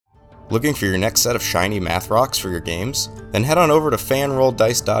Looking for your next set of shiny math rocks for your games? Then head on over to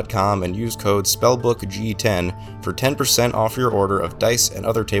fanrolldice.com and use code SPELLBOOKG10 for 10% off your order of dice and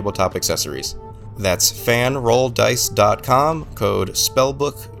other tabletop accessories. That's fanrolldice.com, code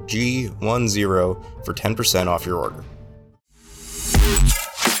SPELLBOOKG10 for 10% off your order.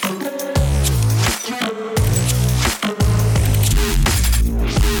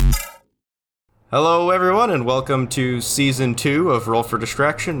 Hello everyone, and welcome to Season 2 of Roll for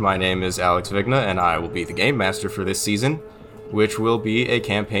Distraction. My name is Alex Vigna, and I will be the Game Master for this season, which will be a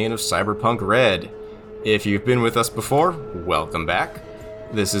campaign of Cyberpunk Red. If you've been with us before, welcome back.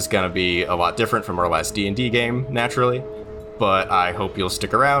 This is going to be a lot different from our last D&D game, naturally, but I hope you'll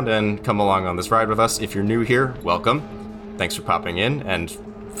stick around and come along on this ride with us. If you're new here, welcome. Thanks for popping in, and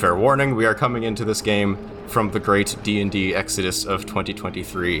fair warning, we are coming into this game from the great D&D exodus of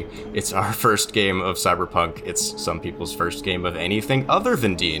 2023. It's our first game of Cyberpunk. It's some people's first game of anything other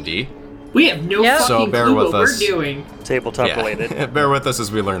than D&D. We have no fucking clue what we're doing. Tabletop related. Bear with us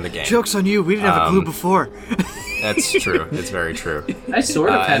as we learn the game. Joke's on you, we didn't have a clue before. That's true. It's very true. I sort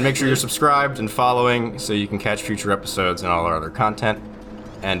of had and make sure you're subscribed and following so you can catch future episodes and all our other content.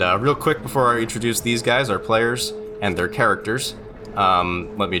 And real quick before I introduce these guys, our players and their characters,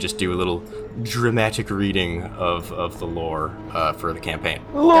 let me just do a little dramatic reading of the lore for the campaign.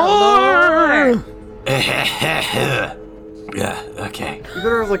 Lore! Yeah, okay. You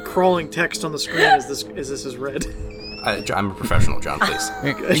better have like crawling text on the screen as this is read. I'm a professional, John, please.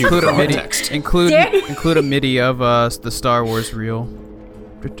 Include a MIDI. Include a MIDI of the Star Wars reel.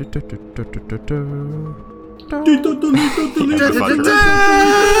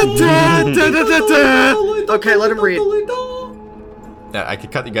 Okay, let him read. I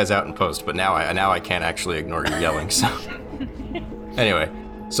could cut you guys out in post, but now I can't actually ignore you yelling, so... Anyway,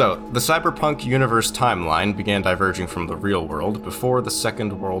 so the Cyberpunk universe timeline began diverging from the real world before the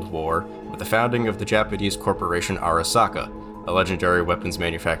Second World War with the founding of the Japanese corporation Arasaka, a legendary weapons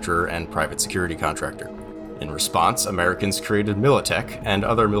manufacturer and private security contractor. In response, Americans created Militech, and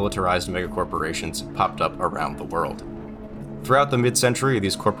other militarized megacorporations popped up around the world. Throughout the mid-century,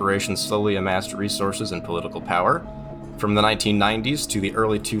 these corporations slowly amassed resources and political power. From the 1990s to the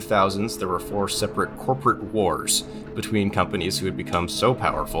early 2000s, there were 4 separate corporate wars between companies who had become so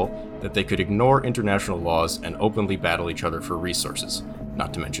powerful that they could ignore international laws and openly battle each other for resources,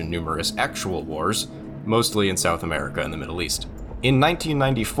 not to mention numerous actual wars, mostly in South America and the Middle East. In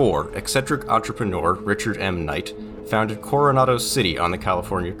 1994, eccentric entrepreneur Richard M. Knight founded Coronado City on the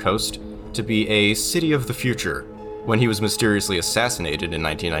California coast to be a city of the future. When he was mysteriously assassinated in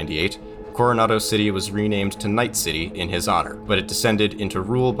 1998, Coronado City was renamed to Night City in his honor, but it descended into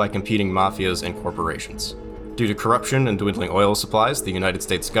rule by competing mafias and corporations. Due to corruption and dwindling oil supplies, the United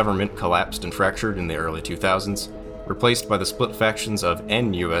States government collapsed and fractured in the early 2000s, replaced by the split factions of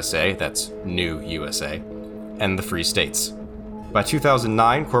NUSA, that's New USA, and the Free States. By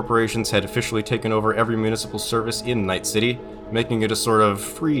 2009, corporations had officially taken over every municipal service in Night City, making it a sort of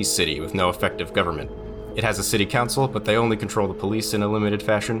free city with no effective government. It has a city council, but they only control the police in a limited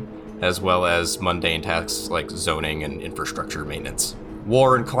fashion, as well as mundane tasks like zoning and infrastructure maintenance.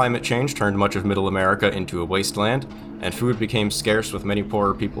 War and climate change turned much of Middle America into a wasteland, and food became scarce with many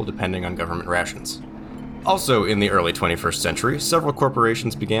poorer people depending on government rations. Also in the early 21st century, several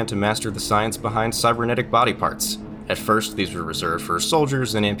corporations began to master the science behind cybernetic body parts. At first, these were reserved for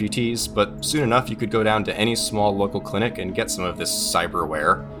soldiers and amputees, but soon enough you could go down to any small local clinic and get some of this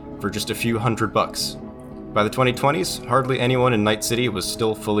cyberware for just a few $100. By the 2020s, hardly anyone in Night City was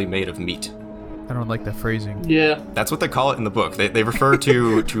still fully made of meat. I don't like that phrasing. Yeah. That's what they call it in the book. They refer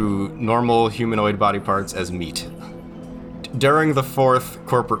to normal humanoid body parts as meat. During the Fourth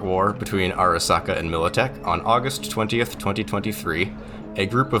Corporate War between Arasaka and Militech, on August 20th, 2023, a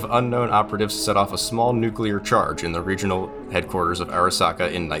group of unknown operatives set off a small nuclear charge in the regional headquarters of Arasaka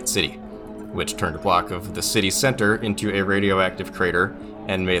in Night City, which turned a block of the city center into a radioactive crater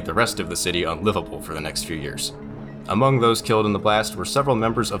and made the rest of the city unlivable for the next few years. Among those killed in the blast were several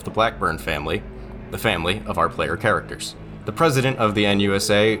members of the Blackburn family, the family of our player characters. The president of the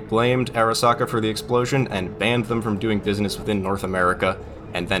NUSA blamed Arasaka for the explosion and banned them from doing business within North America,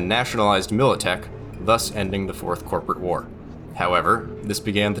 and then nationalized Militech, thus ending the Fourth Corporate War. However, this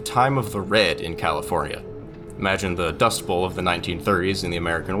began the time of the Red in California. Imagine the Dust Bowl of the 1930s in the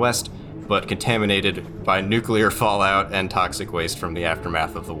American West, but contaminated by nuclear fallout and toxic waste from the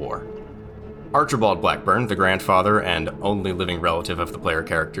aftermath of the war. Archibald Blackburn, the grandfather and only living relative of the player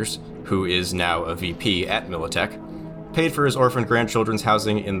characters, who is now a VP at Militech, paid for his orphaned grandchildren's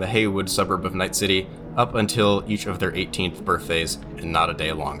housing in the Haywood suburb of Night City up until each of their 18th birthdays, and not a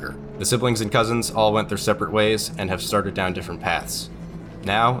day longer. The siblings and cousins all went their separate ways and have started down different paths.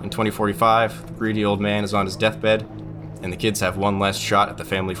 Now, in 2045, the greedy old man is on his deathbed, and the kids have one last shot at the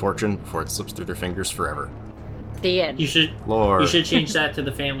family fortune before it slips through their fingers forever. The end. You should change that to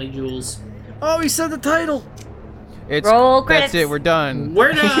the family jewels. Oh, he said the title. Roll credits. That's it. We're done.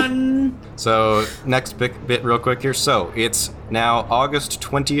 We're done. So, next bit real quick here. So, it's now August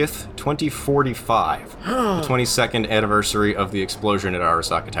 20th, 2045, the 22nd anniversary of the explosion at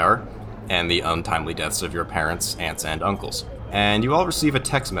Arasaka Tower, and the untimely deaths of your parents, aunts, and uncles. And you all receive a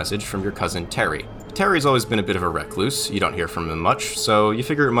text message from your cousin Terry. Terry's always been a bit of a recluse. You don't hear from him much, so you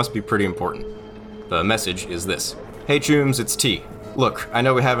figure it must be pretty important. The message is this. Hey Chooms, it's T. Look, I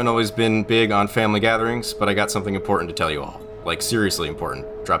know we haven't always been big on family gatherings, but I got something important to tell you all. Like, seriously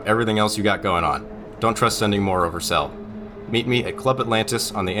important. Drop everything else you got going on. Don't trust sending more over cell. Meet me at Club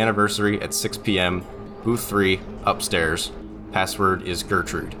Atlantis on the anniversary at 6 p.m., booth 3, upstairs. Password is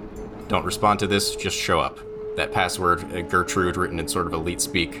Gertrude. Don't respond to this, just show up. That password, Gertrude, written in sort of elite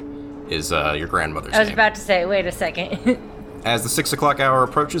speak, is your grandmother's name. I was about to say, wait a second. As the 6 o'clock hour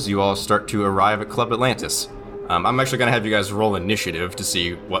approaches, you all start to arrive at Club Atlantis. I'm actually going to have you guys roll initiative to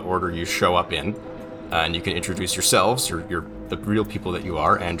see what order you show up in. And you can introduce yourselves, the real people that you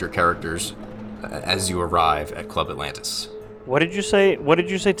are, and your characters as you arrive at Club Atlantis. What did you say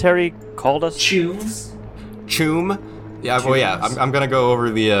Terry called us? Chooms. Choom? Yeah, well, yeah, I'm going to go over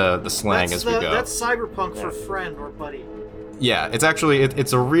the slang as we go. That's Cyberpunk for friend or buddy. Yeah, it's actually,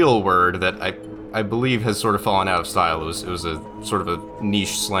 it's a real word that I believe has sort of fallen out of style. It was a sort of a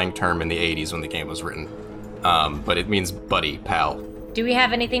niche slang term in the 80s when the game was written. But it means buddy, pal. Do we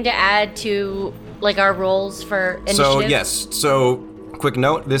have anything to add to, like, our roles for initiative? So, yes. So, quick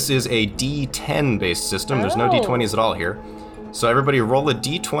note, this is a D10-based system. There's no D20s at all here. So everybody roll a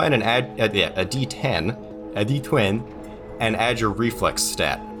D20 and add, a D20, and add your reflex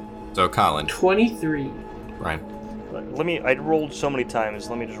stat. So, Colin. 23. Ryan. I rolled so many times.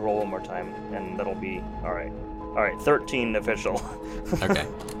 Let me just roll one more time, and that'll be all right. All right, 13 official. Okay.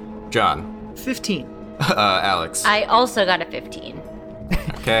 John. 15. Alex. I also got a 15.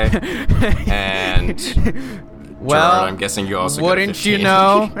 Okay. And well, Gerard, I'm guessing you also got a 15. Wouldn't you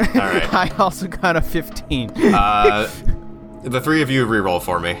know? All right. I also got a 15. The three of you re-roll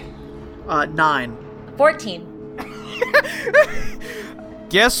for me. 9. 14.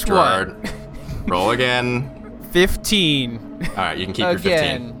 Guess Gerard, what? roll again. 15. All right, you can keep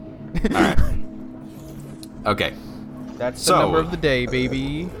Again. your 15. All right. Okay. That's the number of the day,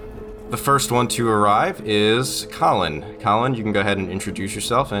 baby. The first one to arrive is Colin. Colin, you can go ahead and introduce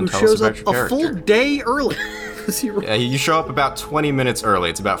yourself and Who tell us shows about up your a character. full day early. You show up about 20 minutes early.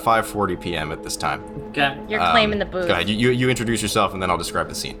 It's about 5:40 p.m. at this time. Okay. You're claiming the booth. Go ahead. You introduce yourself, and then I'll describe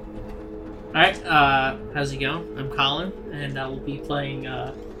the scene. Alright, how's it going? I'm Colin, and I will be playing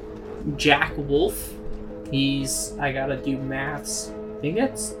Jack Wolf. I gotta do maths. I think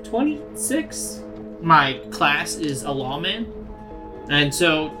that's 26. My class is a lawman. And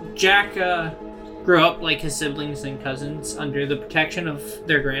so Jack grew up like his siblings and cousins under the protection of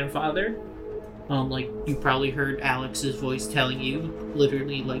their grandfather. Like you probably heard Alex's voice telling you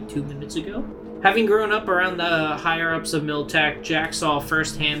literally like 2 minutes ago. Having grown up around the higher-ups of Miltech, Jack saw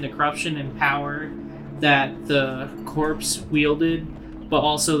firsthand the corruption and power that the corpse wielded, but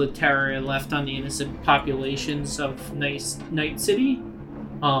also the terror it left on the innocent populations of Night City.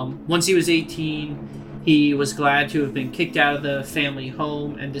 Once he was 18, he was glad to have been kicked out of the family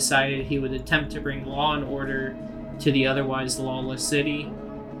home and decided he would attempt to bring law and order to the otherwise lawless city.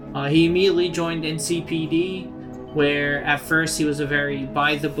 He immediately joined NCPD, where at first he was a very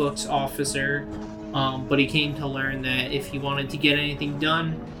by-the-books officer, but he came to learn that if he wanted to get anything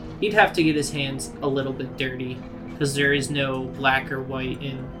done, he'd have to get his hands a little bit dirty, because there is no black or white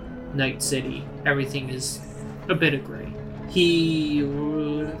in Night City. Everything is a bit of gray.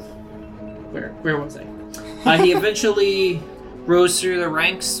 Where was I? He eventually rose through the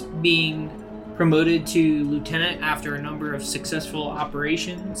ranks, being promoted to lieutenant after a number of successful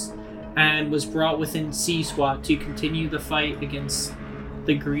operations, and was brought within C-SWAT to continue the fight against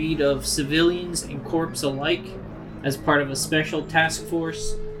the greed of civilians and corps alike as part of a special task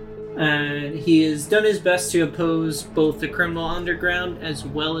force. And he has done his best to oppose both the criminal underground as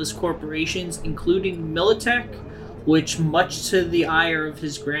well as corporations, including Militech, which, much to the ire of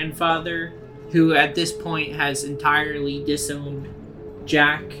his grandfather, who at this point has entirely disowned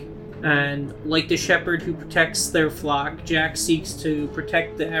Jack. And like the shepherd who protects their flock, Jack seeks to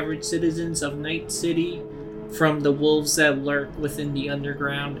protect the average citizens of Night City from the wolves that lurk within the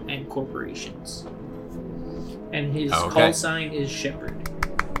underground and corporations. And his call sign is Shepherd.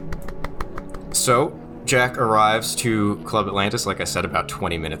 So, Jack arrives to Club Atlantis, like I said, about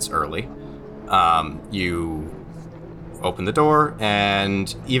 20 minutes early. You open the door,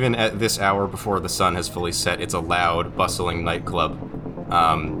 and even at this hour before the sun has fully set, it's a loud, bustling nightclub.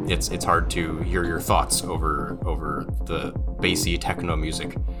 It's hard to hear your thoughts over the bassy techno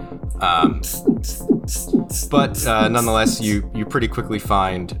music. But nonetheless, you pretty quickly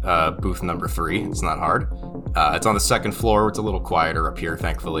find booth number 3. It's not hard. It's on the second floor. It's a little quieter up here,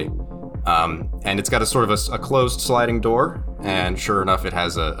 thankfully. And it's got a sort of a closed sliding door, and sure enough, it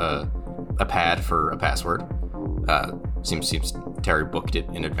has a pad for a password. Seems Terry booked it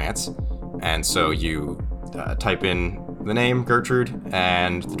in advance. And so you type in the name, Gertrude,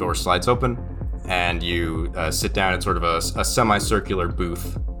 and the door slides open, and you sit down at sort of a semicircular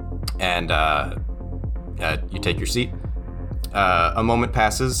booth, and you take your seat. A moment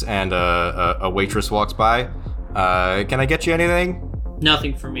passes, and a waitress walks by. Can I get you anything?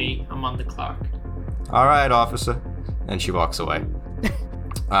 Nothing for me. I'm on the clock. All right, officer. And she walks away.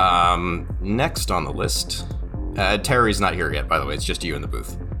 Next on the list, Terry's not here yet, by the way. It's just you in the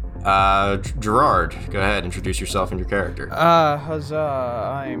booth. Gerard, go ahead, introduce yourself and your character. Huzzah,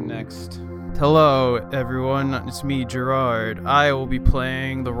 I'm next. Hello, everyone. It's me, Gerard. I will be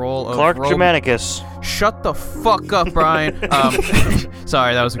playing the role of Clark Germanicus. Shut the fuck up, Brian.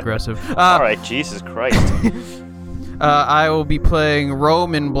 Sorry, that was aggressive. Alright, Jesus Christ. I will be playing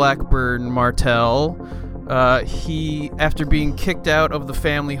Roman Blackburn Martell. He, after being kicked out of the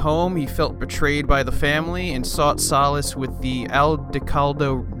family home, he felt betrayed by the family and sought solace with the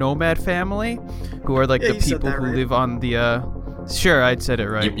Aldecaldo nomad family, who are like the people who live on the, Sure, I'd said it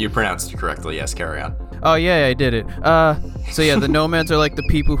right. You pronounced it correctly, yes, carry on. Oh, yeah, I did it. So yeah, the nomads are like the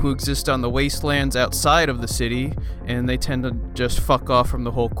people who exist on the wastelands outside of the city, and they tend to just fuck off from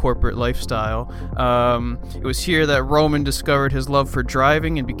the whole corporate lifestyle. It was here that Roman discovered his love for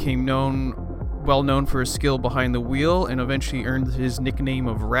driving and became well known for his skill behind the wheel, and eventually earned his nickname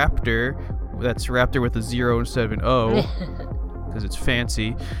of Raptor. That's Raptor with a 0 instead of an O, because it's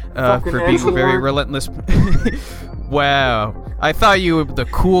fancy, for being a very relentless... Wow. I thought you were the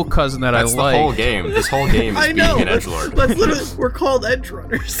cool cousin that I liked. That's the whole game. This whole game is being an edgelord. That's literally, we're called edge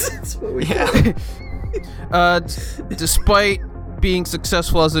runners. That's what we do. Despite being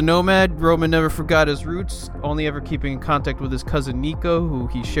successful as a nomad, Roman never forgot his roots, only ever keeping in contact with his cousin Nico, who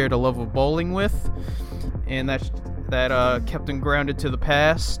he shared a love of bowling with, and that kept him grounded to the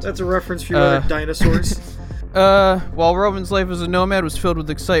past. That's a reference for your dinosaurs. While Roman's life as a nomad was filled with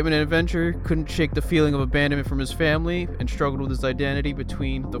excitement and adventure, couldn't shake the feeling of abandonment from his family, and struggled with his identity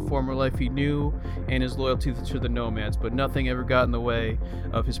between the former life he knew and his loyalty to the nomads, but nothing ever got in the way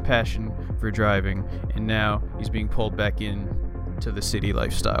of his passion for driving, and now he's being pulled back in to the city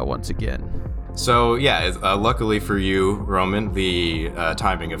lifestyle once again. So yeah, luckily for you, Roman, the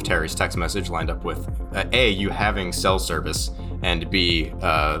timing of Terry's text message lined up with A, you having cell service, and B,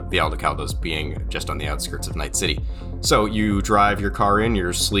 the Aldecaldos being just on the outskirts of Night City. So you drive your car in,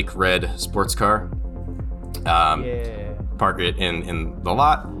 your sleek red sports car, park it in the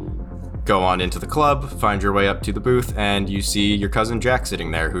lot, go on into the club, find your way up to the booth, and you see your cousin Jack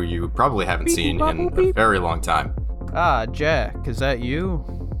sitting there, who you probably haven't seen in a very long time. Ah, Jack, is that you?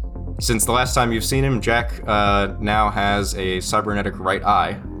 Since the last time you've seen him, Jack now has a cybernetic right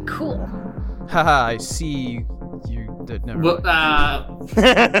eye. Cool. Haha, I see you. Never. Well,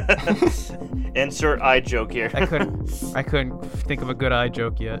 Insert eye joke here. I couldn't think of a good eye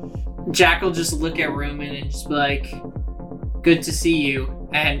joke yet. Jack will just look at Roman and just be like, "Good to see you,"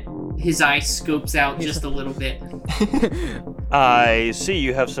 and his eye scopes out just a little bit. I see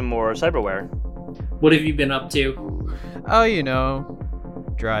you have some more cyberware. What have you been up to? Oh, you know,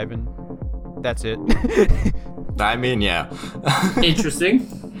 driving. That's it. I mean, yeah. Interesting.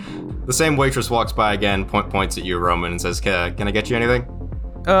 The same waitress walks by again, points at you, Roman, and says, can I get you anything?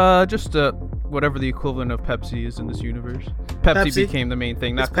 Just whatever the equivalent of Pepsi is in this universe. Pepsi became the main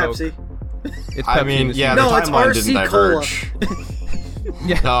thing, not Coke. Pepsi. It's Pepsi. I mean, yeah, No, the it's timeline RC didn't diverge.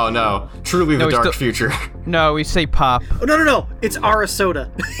 Yeah. Oh, no. Truly the dark future. No, we say pop. Oh, no. It's Ara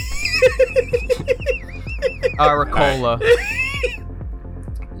soda. Ara cola.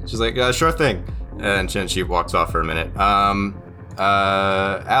 She's like, sure thing. And then she walks off for a minute.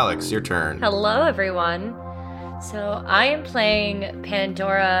 Alex, your turn. Hello, everyone. So I am playing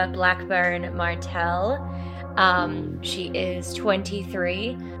Pandora Blackburn Martell. She is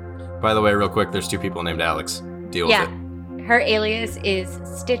 23. By the way, real quick, there's 2 people named Alex. Deal with it. Her alias is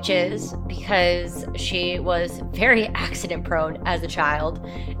Stitches because she was very accident prone as a child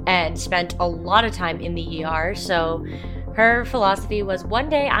and spent a lot of time in the ER. So her philosophy was, one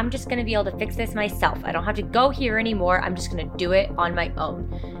day I'm just going to be able to fix this myself. I don't have to go here anymore. I'm just going to do it on my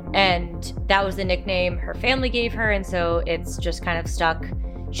own. And that was the nickname her family gave her, and so it's just kind of stuck.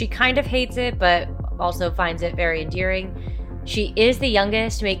 She kind of hates it, but also finds it very endearing. She is the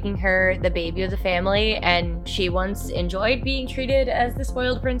youngest, making her the baby of the family, and she once enjoyed being treated as the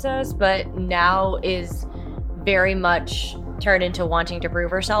spoiled princess, but now is very much turned into wanting to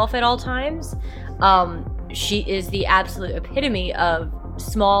prove herself at all times. She is the absolute epitome of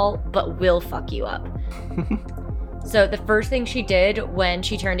small but will fuck you up. So the first thing she did when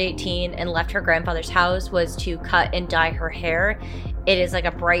she turned 18 and left her grandfather's house was to cut and dye her hair. It is like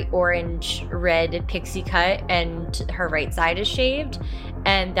a bright orange red pixie cut, and her right side is shaved.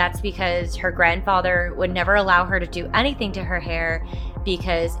 And that's because her grandfather would never allow her to do anything to her hair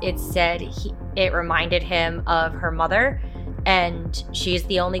because it said it reminded him of her mother, and she's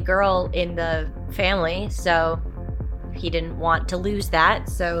the only girl in the family, so he didn't want to lose that,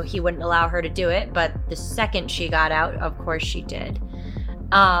 so he wouldn't allow her to do it. But the second she got out, of course she did.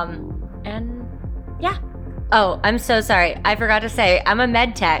 And yeah. Oh, I'm so sorry. I forgot to say, I'm a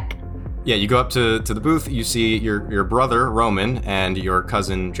med tech. Yeah, you go up to the booth, you see your brother, Roman, and your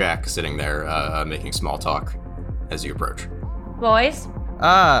cousin, Jack, sitting there making small talk as you approach. Boys?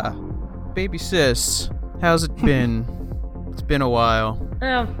 Baby sis, how's it been? It's been a while.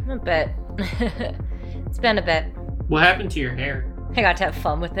 Oh, a bit. It's been a bit. What happened to your hair? I got to have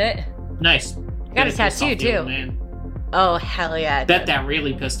fun with it. Nice. I got a Pissed off tattoo, the old too. man. Oh, hell yeah. I Bet did. that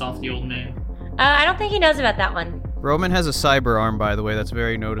really pissed off the old man. I don't think he knows about that one. Roman has a cyber arm, by the way, that's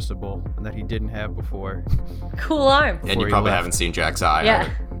very noticeable, and that he didn't have before. Cool arm. And Before you he probably left. haven't seen Jack's eye Yeah.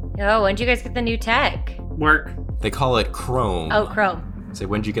 either. Oh, when'd you guys get the new tech? Work. They call it chrome. Oh, Chrome. Say,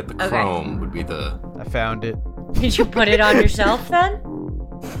 when'd you get the Okay. chrome would be the... I found it. Did you put it on yourself then?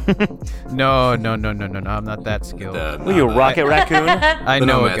 No, I'm not that skilled. Will you rocket raccoon? I The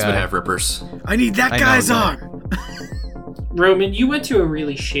know a nomads would guy. have rippers. I need that I know guy's that. arm. Roman, you went to a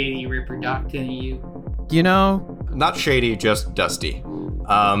really shady Ripper Doc, didn't you? You know, Not shady, just dusty.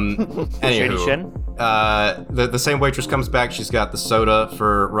 Anywho, Shady Shin? the same waitress comes back. She's got the soda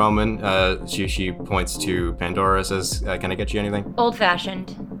for Roman. She points to Pandora, says, "Can I get you anything?" Old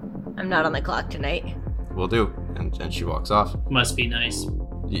fashioned. I'm not on the clock tonight. Will do. And she walks off. Must be nice.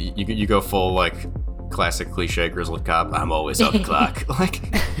 You go full like classic cliche grizzled cop. I'm always on the clock. Like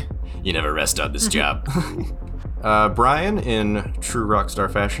you never rest on this job. Brian, in true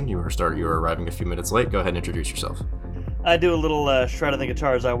rockstar fashion, you are arriving a few minutes late. Go ahead and introduce yourself. I do a little shred of the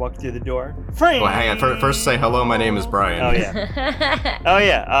guitar as I walk through the door. Well, hang on. First say hello. My name is Brian. Oh yeah. Oh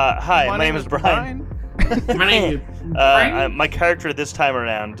yeah. Hi, my name is Brian. My name is Brian. My character this time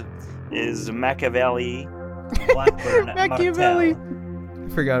around is Machiavelli Blackburn Machiavelli. Martel. I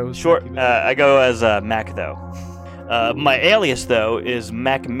forgot it was Short. Machiavelli. I go as Mac though. My alias though is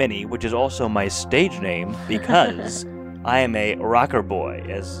Mac Mini, which is also my stage name because I am a rocker boy,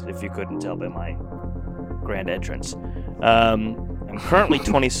 as if you couldn't tell by my grand entrance. I'm currently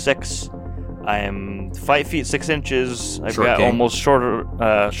 26. I am 5 feet 6 inches. I've Short got king. almost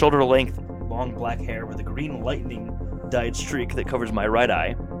shoulder length, long black hair with a green lightning dyed streak that covers my right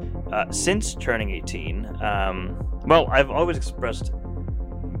eye. Since turning 18, well, I've always expressed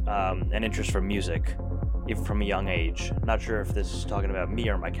an interest for music, even from a young age. Not sure if this is talking about me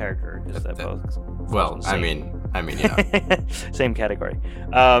or my character, because that both. Well, I mean, yeah. Same category.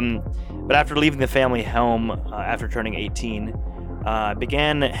 But after leaving the family home after turning 18, I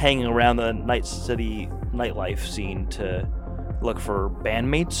began hanging around the Night City nightlife scene to look for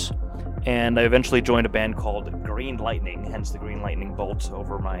bandmates, and I eventually joined a band called Green Lightning, hence the green lightning bolt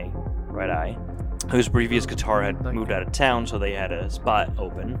over my right eye, whose previous guitar had moved out of town, so they had a spot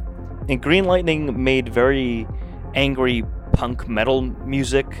open. And Green Lightning made very angry punk metal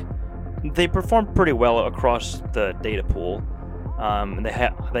music. They performed pretty well across the data pool. And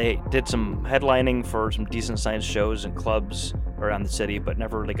they did some headlining for some decent-sized shows and clubs around the city, but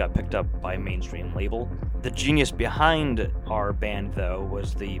never really got picked up by a mainstream label. The genius behind our band, though,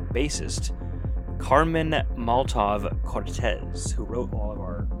 was the bassist, Carmen Maltov Cortez, who wrote all of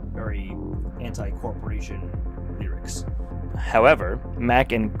our very anti-corporation lyrics. However,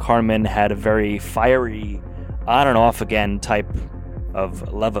 Mac and Carmen had a very fiery, on and off again type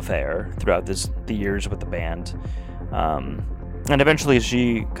of love affair throughout the years with the band. And eventually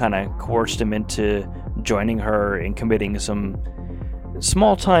she kind of coerced him into joining her and committing some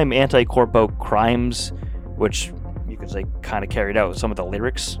small-time anti-corpo crimes, which you could say kind of carried out some of the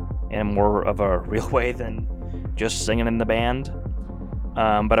lyrics in more of a real way than just singing in the band.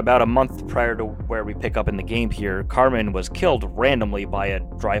 But about a month prior to where we pick up in the game here, Carmen was killed randomly by a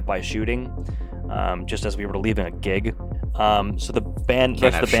drive-by shooting, just as we were leaving a gig. So the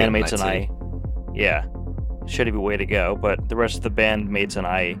rest of the bandmates and I, yeah, shitty way to go. But the rest of the bandmates and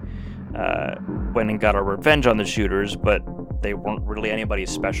I went and got our revenge on the shooters, but they weren't really anybody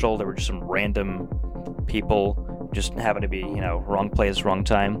special. They were just some random people. Just happened to be, wrong place, wrong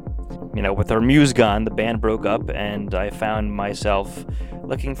time. With our muse gone, the band broke up, and I found myself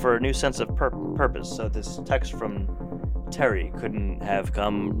looking for a new sense of purpose. So this text from Terry couldn't have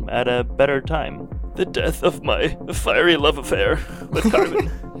come at a better time. The death of my fiery love affair with Carmen.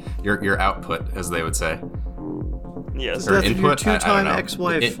 Your output, as they would say. Yes. Or Death of your input. two-time I don't know.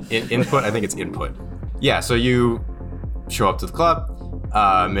 ex-wife. Input. I think it's input. Yeah. So you show up to the club,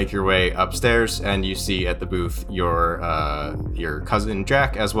 make your way upstairs, and you see at the booth your cousin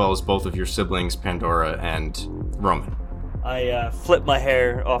Jack, as well as both of your siblings Pandora and Roman. I flip my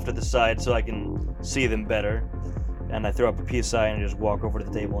hair off to the side so I can see them better, and I throw up a peace sign and just walk over to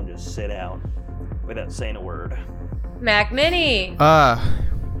the table and just sit down without saying a word. Mac Mini.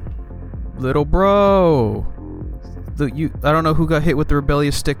 Little bro. I don't know who got hit with the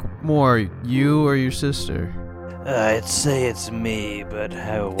rebellious stick more, you or your sister. I'd say it's me, but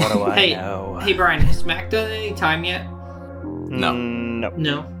what do I know? Hey, Brian, has Mac done any time yet? No.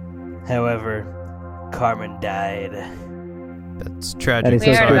 No. However, Carmen died. That's And tragic. he We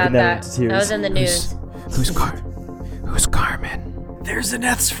starts heard breaking about down that. into tears. That was in the news. Who's Carmen? There's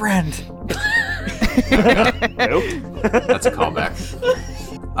Annette's friend. Nope. That's a callback.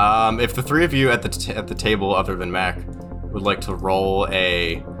 If the three of you at the table, other than Mac, would like to roll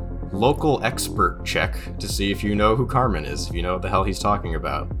a local expert check to see if you know who Carmen is, if you know what the hell he's talking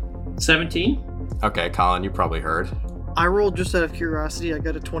about. 17? Okay, Colin, you probably heard. I rolled just out of curiosity. I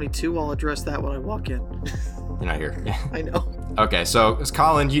got a 22. I'll address that when I walk in. You're not here. I know. Okay, so as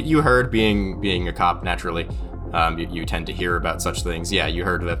Colin, you heard, being a cop naturally, you tend to hear about such things. Yeah, you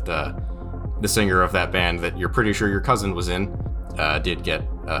heard that the singer of that band that you're pretty sure your cousin was in did get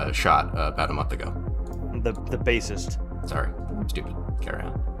shot about a month ago. The bassist. Sorry, I'm stupid. Carry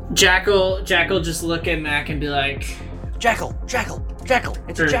on. Jackal just look at Mac and be like, Jackal! It's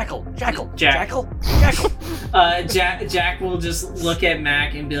a jackal! Jackal! Jack will just look at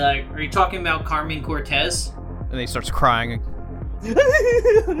Mac and be like, are you talking about Carmen Cortez? And he starts crying.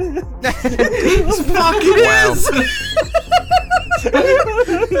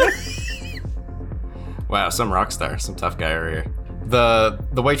 Wow, some rock star, some tough guy over here.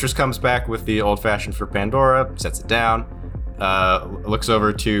 The waitress comes back with the old fashioned for Pandora, sets it down, looks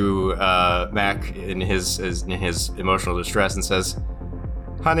over to Mac in his emotional distress and says,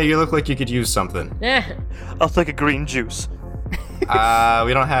 "Honey, you look like you could use something." Yeah. I'll take a green juice. We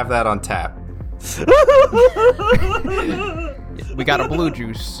don't have that on tap. We got a blue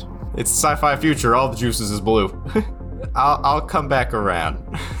juice. It's sci-fi future. All the juices is blue. I'll come back around.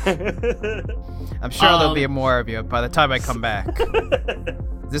 I'm sure there'll be more of you by the time I come back.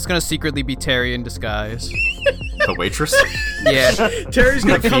 Is this gonna secretly be Terry in disguise? The waitress? Yeah. Terry's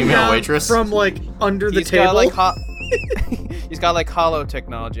gonna The come female down waitress? from under the He's table. got he's got like hollow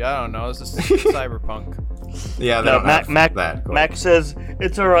technology. I don't know. This is Cyberpunk. Yeah, they No, don't have Mac that. Cool. Mac says,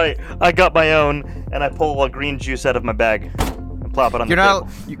 it's alright, I got my own, and I pull a green juice out of my bag and plop it on You're the not.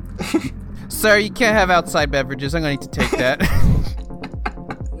 table. Sir, you can't have outside beverages. I'm gonna need to take that.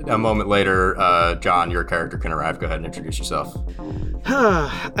 A moment later, John, your character can arrive. Go ahead and introduce yourself.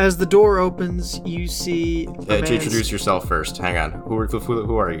 As the door opens, you see. Introduce yourself first. Hang on. Who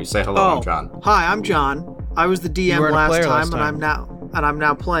are you? Say hello. I'm John. Hi, I'm John. I was the You DM weren't a last player time, last and time. I'm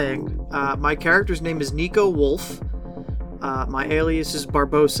now playing. My character's name is Nico Wolf. My alias is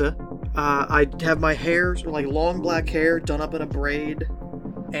Barbosa. I have my hair, like long black hair, done up in a braid,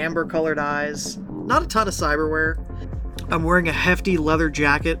 amber-colored eyes. Not a ton of cyberware. I'm wearing a hefty leather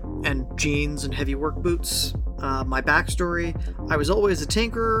jacket and jeans and heavy work boots. My backstory, I was always a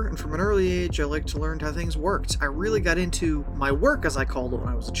tinkerer, and from an early age, I liked to learn how things worked. I really got into my work, as I called it, when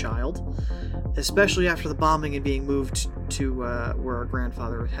I was a child, especially after the bombing and being moved to where our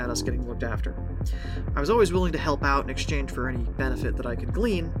grandfather had us getting looked after. I was always willing to help out in exchange for any benefit that I could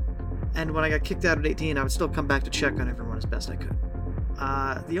glean, and when I got kicked out at 18, I would still come back to check on everyone as best I could.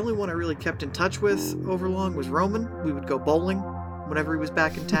 The only one I really kept in touch with overlong was Roman. We would go bowling whenever he was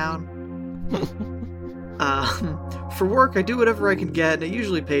back in town. For work, I do whatever I can get, and it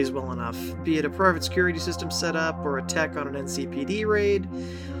usually pays well enough, be it a private security system setup, or a tech on an NCPD raid,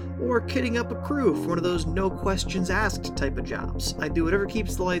 or kitting up a crew for one of those no questions asked type of jobs. I do whatever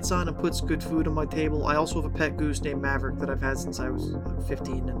keeps the lights on and puts good food on my table. I also have a pet goose named Maverick that I've had since I was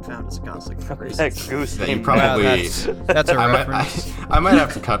 15 and found as a cosmic race. That goose That you named probably. That's a reference. I might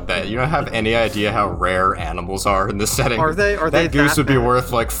have to cut that. You don't have any idea how rare animals are in this setting. Are they? Are that they goose that would be bad?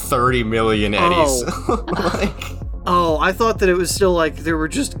 worth like 30 million eddies. Oh, I thought that it was still like there were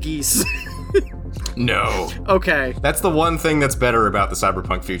just geese. No. Okay. That's the one thing that's better about the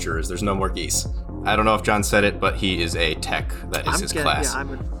cyberpunk future is there's no more geese. I don't know if John said it, but he is a tech. That is his class.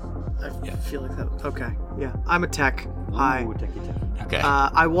 Yeah, I feel like that. Okay, yeah. I'm a tech. Hi. Ooh, techie tech. Okay.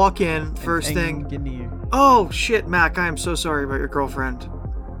 I walk in, first thing. Engineer. Oh, shit, Mac, I am so sorry about your girlfriend.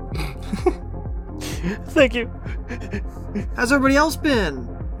 Thank you. How's everybody else been?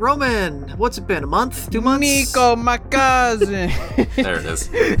 Roman, what's it been? A month? 2 months? Nico, my cousin. There it is.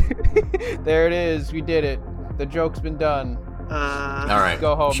 There it is. We did it. The joke's been done. All right.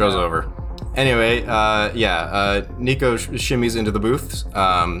 Go home Show's now. over. Anyway, Nico shimmies into the booth.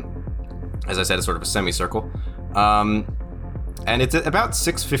 As I said, it's sort of a semicircle. And it's at about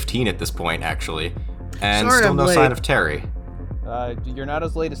 6:15 at this point, actually. And Sorry, still I'm no late. sign of Terry. You're not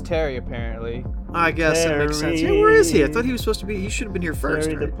as late as Terry, apparently. I guess that makes sense. Hey, Terry. where is he? I thought he was supposed to be. He should have been here first.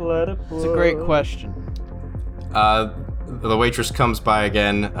 Terry the Right? platypus. It's a great question. The waitress comes by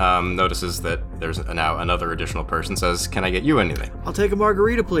again, notices that there's now another additional person, says, "Can I get you anything?" I'll take a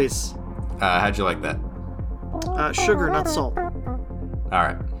margarita, please. How'd you like that? Sugar, not salt. All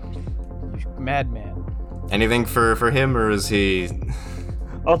right. You madman. Anything for him, or is he...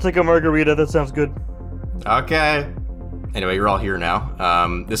 I'll take a margarita. That sounds good. Okay. Anyway, you're all here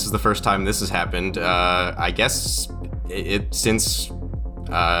now. This is the first time this has happened. I guess since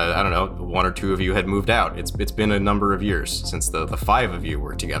I don't know, one or two of you had moved out. It's been a number of years since the five of you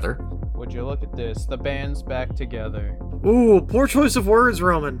were together. Would you look at this? The band's back together. Ooh, poor choice of words,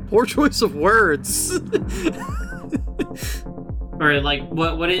 Roman. Poor choice of words. Or like,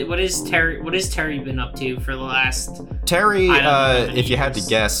 what is Terry been up to for the last? Terry, I don't know how many if you had to years.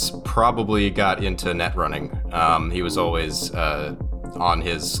 guess, probably got into net running. He was always on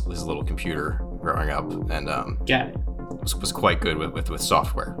his little computer growing up, and Got it. was quite good with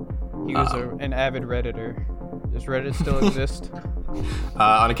software. He was an avid Redditor. Does Reddit still exist?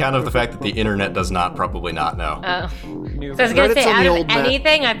 On account of the fact that the internet does not, probably not, no. New So I was gonna Reddit's say, on out the of old net.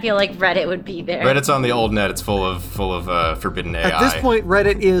 anything, I feel like Reddit would be there. Reddit's on the old net. It's full of forbidden AI. At this point,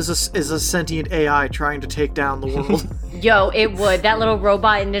 Reddit is a sentient AI trying to take down the world. Yo, it would. That little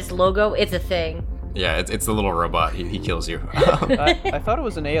robot in this logo, it's a thing. Yeah, it's the little robot. He kills you. I thought it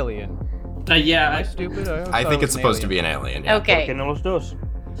was an alien. Am Yeah. I stupid? I think it's supposed to be an alien. Yeah. Okay. Okay, no los dos.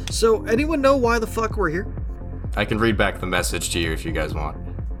 So, anyone know why the fuck we're here? I can read back the message to you if you guys want.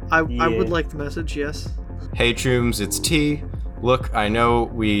 I Yeah. would like the message, yes. Hey Chooms, it's T. Look, I know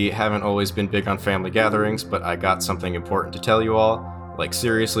we haven't always been big on family gatherings, but I got something important to tell you all. Like,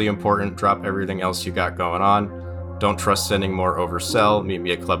 seriously important. Drop everything else you got going on. Don't trust sending more over cell. Meet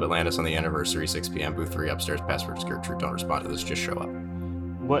me at Club Atlantis on the anniversary, 6 p.m. Booth 3 upstairs. Password is Gertrude. Don't respond to this. Just show up.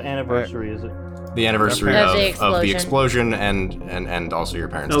 What anniversary is it? The anniversary Of of the the explosion. explosion and also your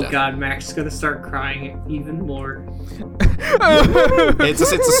parents' Oh death. God, Max is gonna start crying even more. It's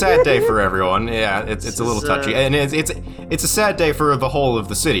a sad day for everyone. Yeah, it's a little is, touchy, and it's a sad day for the whole of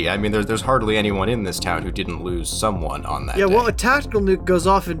the city. I mean, there's hardly anyone in this town who didn't lose someone on that Yeah, day. well, a tactical nuke goes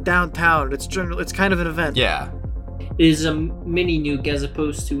off in downtown. It's kind of an event. Yeah, It is a mini nuke as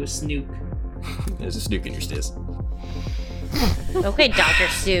opposed to a snook. there's a snook in your stiz. Okay, Dr.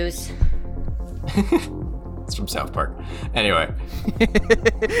 Seuss. It's from South Park. Anyway,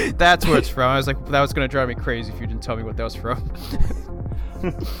 That's where it's from. I was like, that was gonna drive me crazy if you didn't tell me what that was from.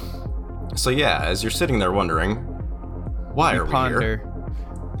 so yeah, as you're sitting there wondering, why are we here? Ponder.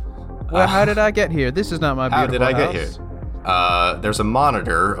 Well, how did I get here? This is not my How beautiful did I get house. here? There's a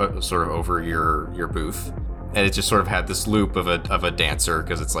monitor sort of over your booth, and it just sort of had this loop of a dancer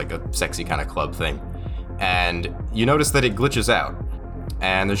because it's like a sexy kind of club thing, and you notice that it glitches out,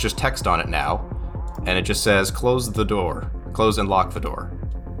 and there's just text on it now, and it just says close the door, close and lock the door.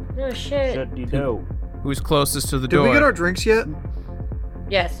 Oh shit. Shut the door. Who's closest to the Did door? we get our drinks yet?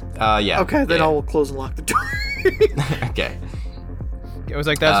 Yes. Yeah. Okay, then yeah. I'll close and lock the door. Okay. It was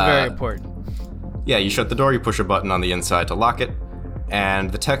like, that's very important. Yeah, you shut the door, you push a button on the inside to lock it, and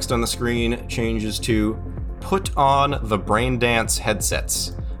the text on the screen changes to put on the brain dance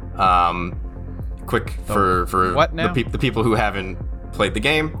headsets. Quick for what now? the people who haven't played the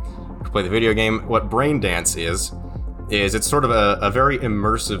game, who play the video game, what brain dance is it's sort of a very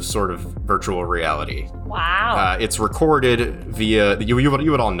immersive sort of virtual reality. Wow. It's recorded via you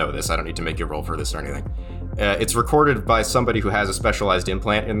would all know this. I don't need to make you roll for this or anything. It's recorded by somebody who has a specialized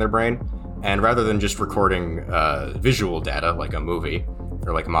implant in their brain, and rather than just recording visual data like a movie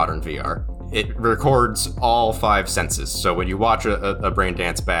or like modern VR, it records all 5 senses. So when you watch a brain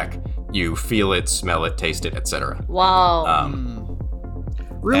dance back, you feel it, smell it, taste it, etc. Wow.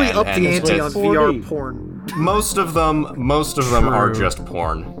 Really And- up and the it's ante on 4D. VR porn. Most of them are True. just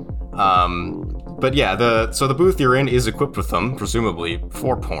porn. But yeah, so the booth you're in is equipped with them, presumably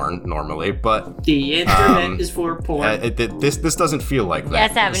for porn normally, but The internet is for porn. this doesn't feel like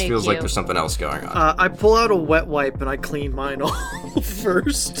that. Yes, Avenue This feels Q. like there's something else going on. I pull out a wet wipe and I clean mine off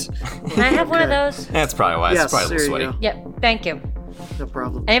first. Can I have one of those? That's probably why. Yes, It's probably a there little you sweaty. Yep, thank you. No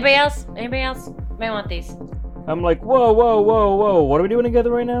problem. Anybody else? Anybody else? Might want these. I'm like, whoa, whoa, whoa, whoa. What are we doing together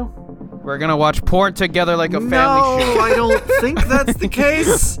right now? We're gonna watch porn together like a family No, show. I don't think that's the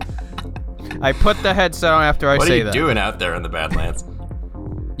case. I put the headset on after I What are say you that. doing out there in the Badlands?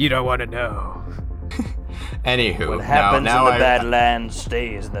 You don't want to know. Anywho, What happens now in the I, Badlands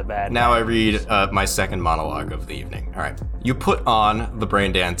stays in the Badlands. Now I read my second monologue of the evening. All right. You put on the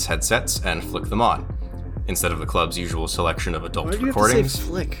Braindance headsets and flick them on, instead of the club's usual selection of adult Why do you have to recordings. say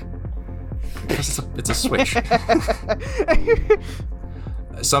flick? It's a switch.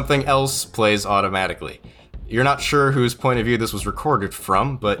 Something else plays automatically. You're not sure whose point of view this was recorded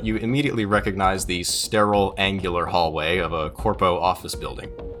from, but you immediately recognize the sterile, angular hallway of a corpo office building.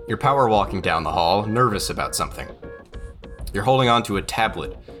 You're power walking down the hall, nervous about something. You're holding onto a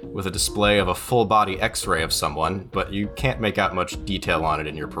tablet with a display of a full-body X-ray of someone, but you can't make out much detail on it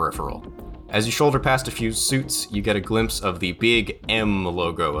in your peripheral. As you shoulder past a few suits, you get a glimpse of the big M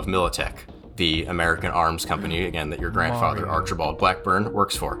logo of Militech, the American arms company, again, that your grandfather, Archibald Blackburn,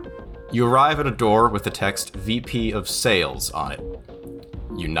 works for. You arrive at a door with the text VP of Sales on it.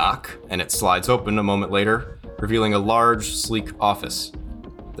 You knock, and it slides open a moment later, revealing a large, sleek office.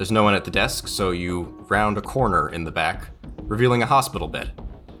 There's no one at the desk, so you round a corner in the back, revealing a hospital bed.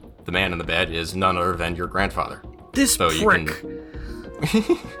 The man in the bed is none other than your grandfather. This Though prick.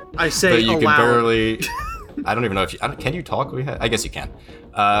 I Though say you aloud. can barely... I don't even know if you... Can you talk? I guess you can.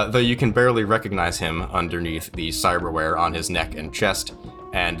 Though you can barely recognize him underneath the cyberware on his neck and chest,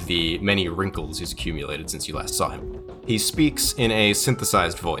 and the many wrinkles he's accumulated since you last saw him. He speaks in a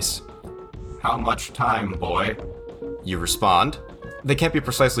synthesized voice. How much time, boy? You respond. They can't be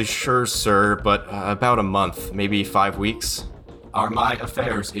precisely sure, sir, but about a month, maybe 5 weeks. Are my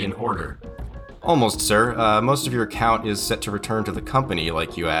affairs in order? Almost, sir. Most of your account is set to return to the company,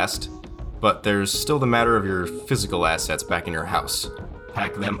 like you asked. But there's still the matter of your physical assets back in your house.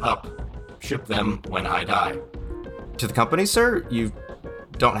 Pack them up. Ship them when I die. To the company, sir? You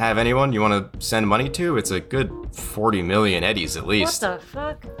don't have anyone you want to send money to? It's a good 40 million eddies at least. What the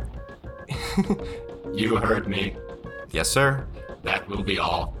fuck? You heard me. Yes, sir. That will be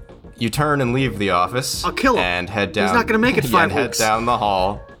all. You turn and leave the office. I'll kill him. And head down. He's not gonna make it 5 head weeks. down the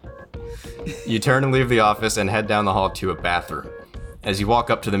hall. You turn and leave the office and head down the hall to a bathroom. As you walk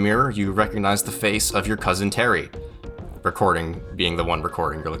up to the mirror, you recognize the face of your cousin Terry. Recording, being the one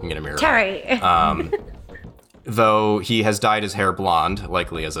recording, you're looking in a mirror. Terry. Though he has dyed his hair blonde,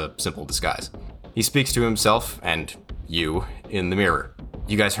 likely as a simple disguise. He speaks to himself and you in the mirror.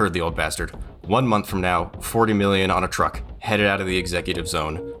 You guys heard the old bastard. 1 month from now, 40 million on a truck, headed out of the executive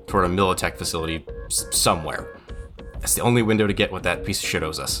zone toward a Militech facility somewhere. That's the only window to get what that piece of shit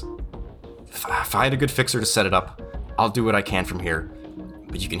owes us. Find a good fixer to set it up. I'll do what I can from here.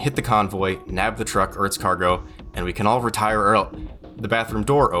 But you can hit the convoy, nab the truck or its cargo, and we can all retire early. The bathroom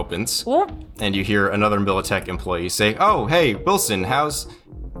door opens, Whoop. and you hear another Militech employee say, "Oh, hey, Wilson, how's..."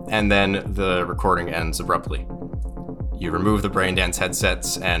 And then the recording ends abruptly. You remove the Braindance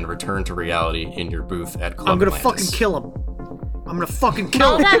headsets and return to reality in your booth at Club I'm gonna Atlantis. fucking kill him. I'm gonna fucking kill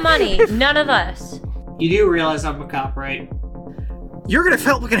All him. that money, none of us. You do realize I'm a cop, right? You're gonna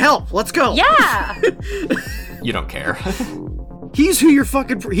help. We can help. Let's go. Yeah. You don't care. He's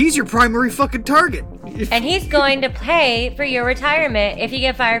he's your primary fucking target. And he's going to pay for your retirement if you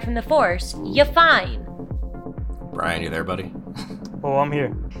get fired from the force. You're fine. Brian, you there, buddy? Oh, I'm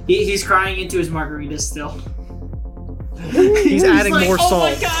here. He's crying into his margarita still. He's adding like, more oh salt.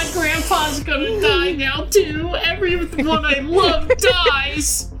 my god, Grandpa's gonna die now too. Everyone I love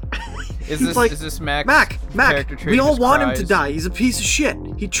dies. Is Like, this Mac? Mac, character trait we all just want him to cries? die. He's a piece of shit.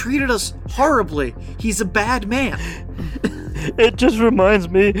 He treated us horribly. He's a bad man. It just reminds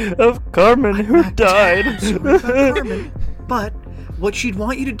me of Carmen who died. Sorry about Carmen, but what she'd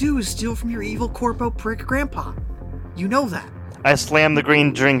want you to do is steal from your evil corpo prick grandpa. You know that. I slam the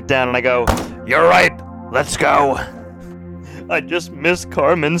green drink down and I go, "You're right, let's go." I just miss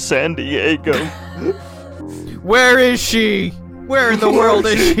Carmen Sandiego. Where is she? Where in the world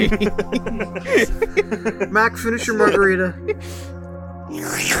is she? Mac, finish your margarita.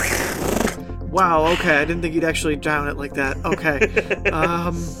 Wow, okay, I didn't think you'd actually down it like that. Okay.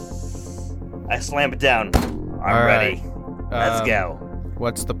 I slam it down. I'm All ready. right. Let's go.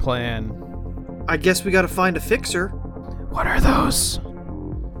 What's the plan? I guess we gotta find a fixer. What are those?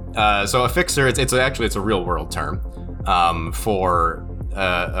 So a fixer, it's a real world term for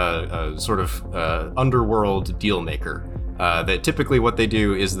a sort of underworld deal maker. That typically what they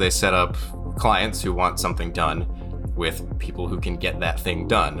do is they set up clients who want something done with people who can get that thing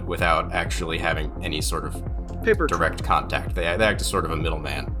done without actually having any sort of Paper direct contact. They act as sort of a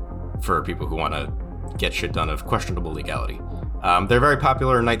middleman for people who want to get shit done of questionable legality. They're very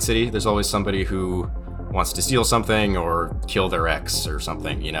popular in Night City. There's always somebody who wants to steal something or kill their ex or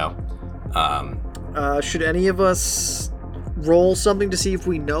something, you know? Should any of us roll something to see if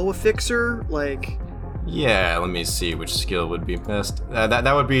we know a fixer? Like... Yeah, let me see which skill would be best.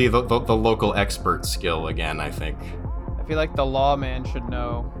 That would be the local expert skill again, I think. I feel like the lawman should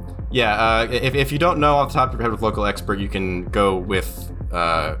know. Yeah, if you don't know off the top of your head with local expert, you can go with,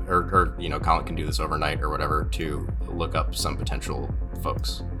 or you know, Colin can do this overnight or whatever to look up some potential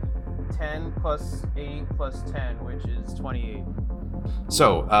folks. 10 plus 8 plus 10, which is 28.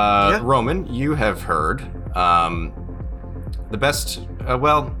 So, Roman, you have heard the best,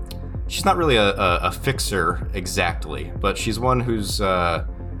 well, she's not really a fixer exactly, but she's one who's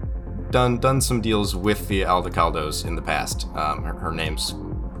done some deals with the Aldecaldos in the past. Her name's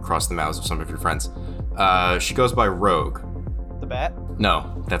crossed the mouths of some of your friends. She goes by Rogue. The bat?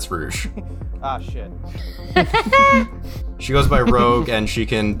 No, that's Rouge. Ah, shit. She goes by Rogue, and she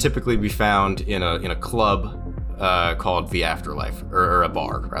can typically be found in a club called the Afterlife, or a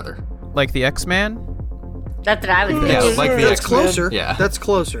bar rather. Like the X-Man? That's what I was thinking. Yeah, like the That's X-Men. closer. Yeah, That's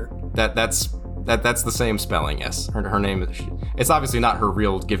closer. that's the same spelling. Yes, her name is. It's obviously not her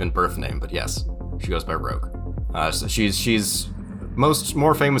real given birth name, but yes, she goes by Rogue. So she's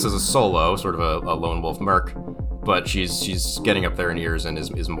more famous as a solo, sort of a lone wolf merc, but she's getting up there in years and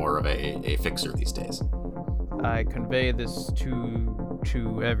is more of a fixer these days. I convey this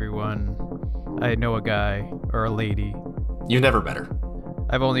to everyone. I know a guy or a lady. You've never met her.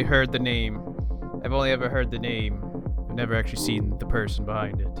 I've only heard the name. I've only ever heard the name. I've never actually seen the person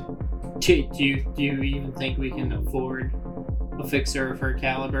behind it. Do you even think we can afford a fixer of her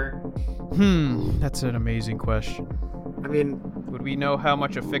caliber? That's an amazing question. I mean, Would we know how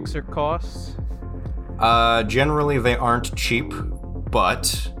much a fixer costs? Generally they aren't cheap,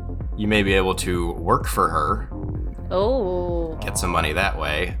 but you may be able to work for her, Oh. get some money that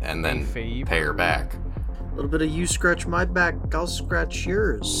way, and then Fave. pay her back. a little bit of you scratch my back, I'll scratch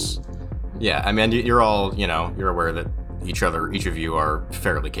yours. Yeah, I mean, you're all, you're aware that each of you are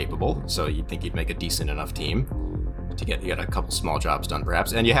fairly capable, so you'd think you'd make a decent enough team to get a couple small jobs done,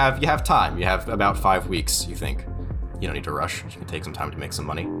 perhaps. And you have time. You have about 5 weeks, you think. You don't need to rush. You can take some time to make some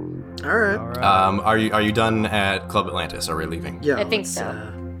money. All right. All right. Are you done at Club Atlantis? Are we leaving? Yeah, I think let's, so.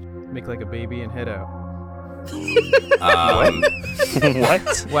 Make like a baby and head out. What?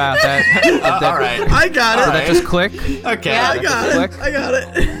 Wow, that All right. I got it. Did that just click? Okay. Yeah. I got it. Click. I got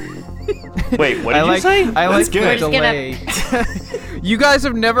it. Wait, what did you say? I like That's the good. We're just delay. You guys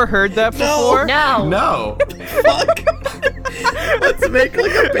have never heard that before? No. No. Fuck. Let's make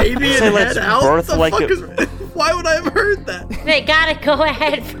like a baby Say and let's head out. birth The like fuck a- is... Why would I have heard that? They gotta go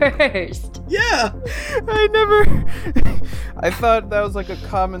ahead first. Yeah. I never. I thought that was like a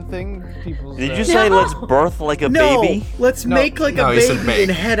common thing people say. Did you say No. let's birth like a No. baby? Let's No. make like No, a he said baby make.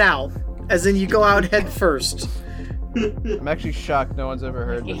 and head out. As in you go out head first. I'm actually shocked no one's ever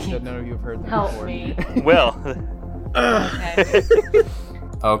heard this. None of you have heard that Help before. me. Well,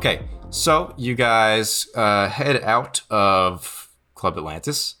 Okay. So you guys head out of Club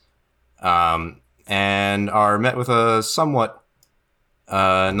Atlantis, and are met with a somewhat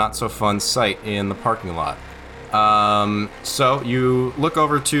not so fun sight in the parking lot. So you look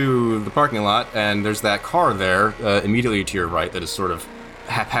over to the parking lot, and there's that car there immediately to your right that is sort of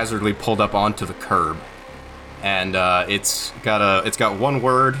haphazardly pulled up onto the curb, and it's got one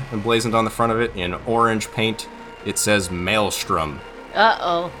word emblazoned on the front of it in orange paint. It says Maelstrom.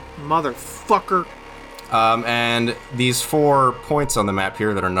 Uh-oh. Motherfucker. And these 4 points on the map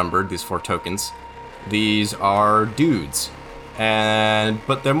here that are numbered, these 4 tokens, these are dudes,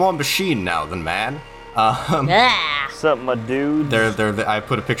 but they're more machine now than man. Ah. something my dude. I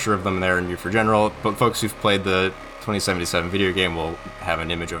put a picture of them there in U for General, but folks who've played the 2077 video game will have an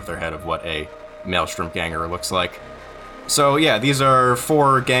image of their head of what a Maelstrom ganger looks like. So yeah, these are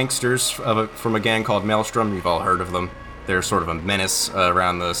 4 gangsters from a gang called Maelstrom. You've all heard of them. They're sort of a menace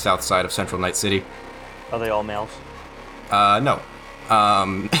around the south side of central Night City. Are they all males? No.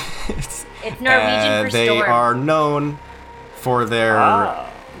 It's Norwegian for they storm. are known for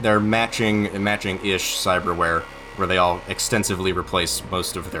their matching-ish cyberware, where they all extensively replace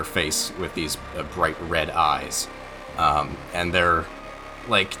most of their face with these bright red eyes, and they're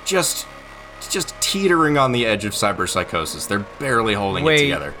like just teetering on the edge of cyberpsychosis. They're barely holding it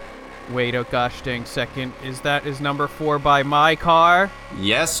together. Wait a gosh dang second. Is number 4 by my car?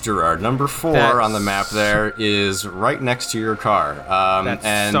 Yes, Gerard. Number 4 on the map there is right next to your car. That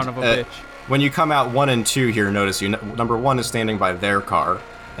and, son of a bitch. When you come out 1 and 2 here, notice number 1 is standing by their car,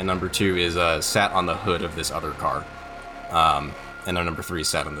 and number 2 is sat on the hood of this other car. And then number 3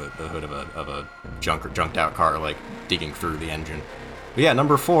 sat on the hood of a junked out car, like digging through the engine. But yeah,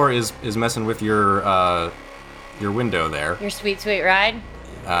 number 4 is messing with your window there. Your sweet, sweet ride?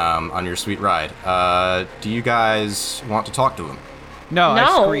 On your sweet ride. Do you guys want to talk to them? No.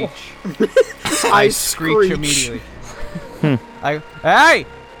 No. I screech. I screech immediately. Hey!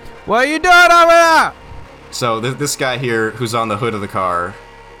 What are you doing over there? So this guy here, who's on the hood of the car,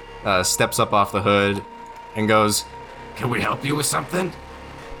 steps up off the hood and goes, "Can we help you with something?"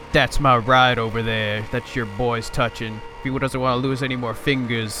 That's my ride over there. That's your boy's touching. If he doesn't want to lose any more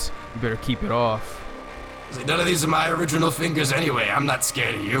fingers, you better keep it off. None of these are my original fingers anyway. I'm not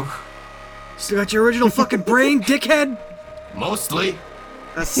scared of you. Still got your original fucking brain, dickhead? Mostly.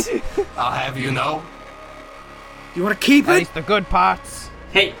 That's... I'll have you know. You want to keep At it? least the good parts.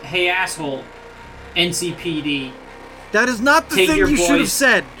 Hey, asshole. NCPD. That is not the Take thing your you should have boys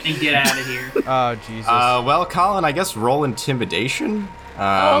said. and get out of here. Oh, Jesus. Well, Colin, I guess roll intimidation.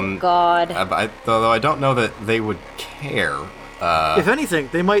 Oh, God. Though I don't know that they would care. If anything,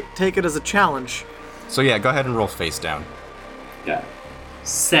 they might take it as a challenge. So yeah, go ahead and roll face down. Got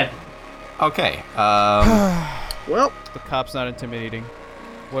 7. Okay. Well, The cop's not intimidating.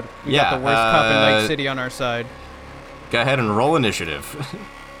 We Yeah, got the worst cop in Night City on our side. Go ahead and roll initiative.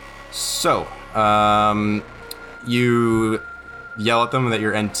 So, you yell at them that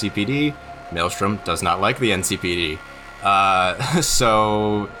you're NCPD. Maelstrom does not like the NCPD.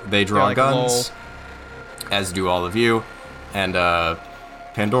 So they draw like, guns, as do all of you, and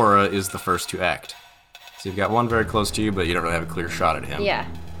Pandora is the first to act. So you've got one very close to you, but you don't really have a clear shot at him. Yeah.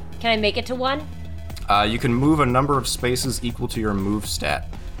 Can I make it to 1? You can move a number of spaces equal to your move stat.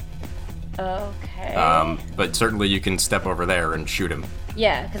 Okay. But certainly you can step over there and shoot him.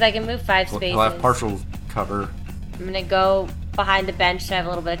 Yeah, because I can move 5 spaces. He'll have partial cover. I'm going to go behind the bench to have a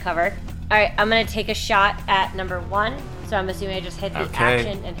little bit of cover. All right, I'm going to take a shot at number 1. So I'm assuming I just hit the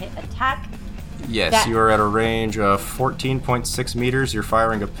action and hit attack. Yes, you are at a range of 14.6 meters. You're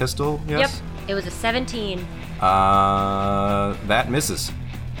firing a pistol, yes? Yep, it was a 17. That misses.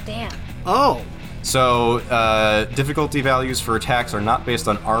 Damn. oh. So, difficulty values for attacks are not based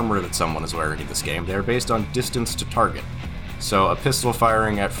on armor that someone is wearing in this game. They're based on distance to target. So, a pistol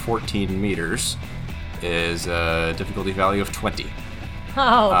firing at 14 meters is a difficulty value of 20.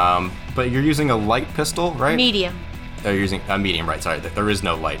 Oh. But you're using a light pistol, right? Medium. You're using a medium, right? Sorry, there is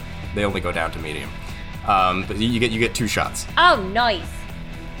no light. They only go down to medium. But you get 2 shots. Oh, nice.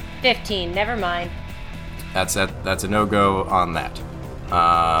 15. Never mind. That's a no-go on that.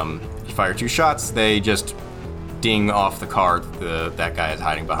 You fire 2 shots, they just ding off the car that guy is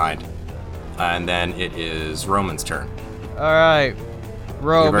hiding behind. And then it is Roman's turn. All right.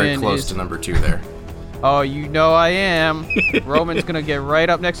 Roman You're very close is... to number 2 there. Oh, you know I am. Roman's gonna get right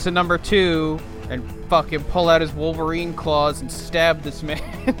up next to number 2 and fucking pull out his Wolverine claws and stab this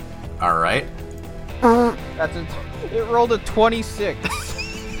man. All right. It rolled a 26.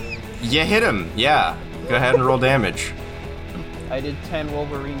 You hit him, yeah. Go ahead and roll damage. I did 10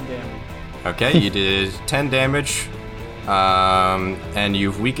 Wolverine damage. Okay, you did 10 damage, and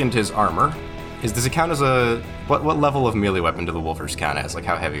you've weakened his armor. Does it count as a... What level of melee weapon do the Wolvers count as? Like,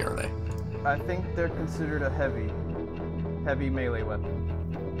 how heavy are they? I think they're considered a heavy melee weapon.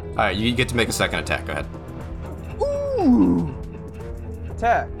 Alright, you get to make a second attack. Go ahead. Ooh!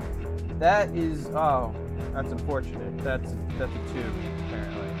 Attack. That is... Oh, that's unfortunate. That's a 2,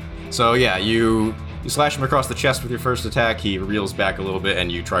 apparently. So, yeah, you slash him across the chest with your first attack. He reels back a little bit,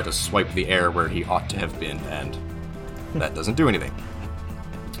 and you try to swipe the air where he ought to have been, and that doesn't do anything.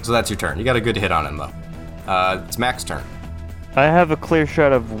 So that's your turn. You got a good hit on him, though. It's Mac's turn. I have a clear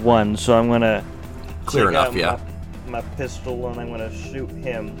shot of 1, so I'm gonna Clear take enough, out yeah. my pistol and I'm gonna shoot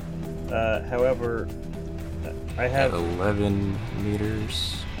him. However, I have 11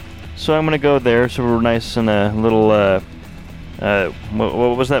 meters. So I'm gonna go there. So we're nice and a little.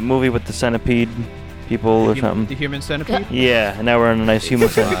 What was that movie with the centipede people or something? The human centipede? Yeah, and now we're in a nice human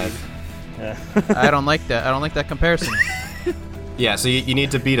 5. centipede. I don't like that. I don't like that comparison. Yeah, so you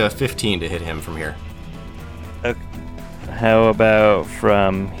need to beat a 15 to hit him from here. Okay. How about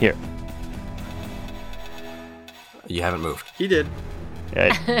from here? You haven't moved. He did.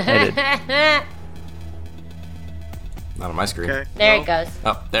 Yeah, I did. Not on my screen. Okay. There well, it goes.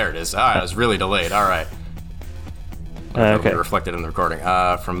 Oh, there it is. All right, it was really delayed. All right. Okay. It'll be reflected in the recording.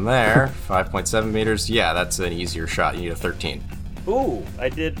 From there, 5.7 meters. Yeah, that's an easier shot. You need a 13. Ooh, I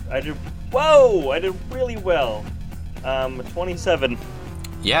did. Whoa! I did really well. 27.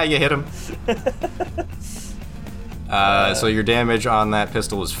 Yeah, you hit him. So your damage on that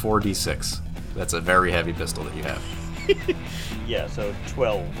pistol is 4d6. That's a very heavy pistol that you have. Yeah, so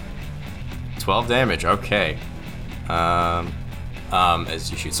 12. 12 damage, okay.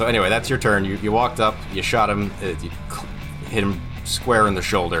 As you shoot. So anyway, that's your turn. You walked up, you shot him, you hit him square in the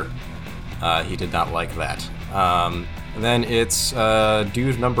shoulder. He did not like that. And then it's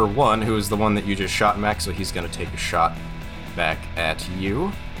dude number 1, who is the one that you just shot, Max, so he's going to take a shot back at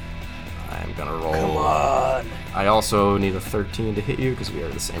you. I'm going to roll. Come on. I also need a 13 to hit you because we are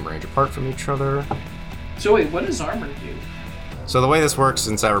the same range apart from each other. So wait, what does armor do? So the way this works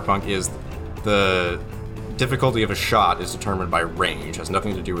in Cyberpunk is the difficulty of a shot is determined by range. It has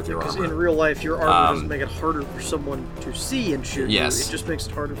nothing to do with your Because armor. in real life, your armor doesn't make it harder for someone to see and shoot Yes. you. It just makes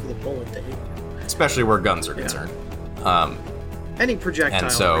it harder for the bullet to hit you. Especially where guns are concerned. Any projectile,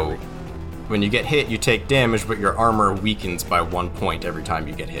 And so, really. when you get hit, you take damage, but your armor weakens by 1 point every time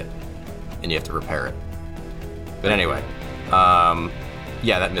you get hit. And you have to repair it. But anyway,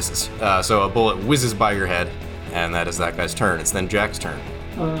 yeah, that misses. So a bullet whizzes by your head, and that is that guy's turn. It's then Jack's turn.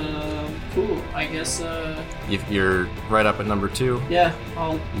 Cool. I guess, You're right up at number 2. yeah,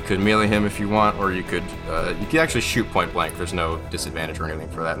 I'll... You could melee him if you want, or you could actually shoot point blank. There's no disadvantage or anything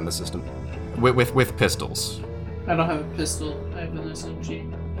for that in the system. With pistols. I don't have a pistol. I have an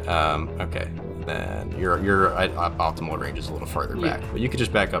SMG. Okay. Then your optimal range is a little farther Yeah. back, but you could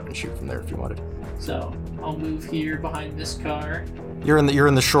just back up and shoot from there if you wanted. So, I'll move here behind this car. You're in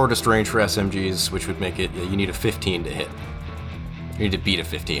the shortest range for SMGs, which would make it you need a 15 to hit. You need to beat a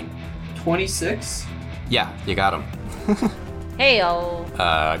 15. 26? Yeah, you got him. Hey-o.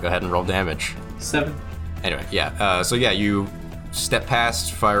 Go ahead and roll damage. 7. Anyway, yeah. So yeah, you step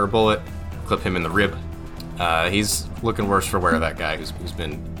past, fire a bullet, clip him in the rib. He's looking worse for wear, that guy who's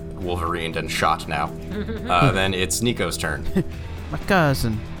been Wolverined and shot now. Then it's Nico's turn. My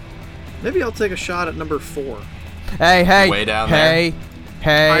cousin. Maybe I'll take a shot at number 4. Hey. Way down hey.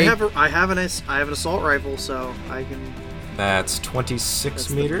 I have an assault rifle, so I can. That's 26 That's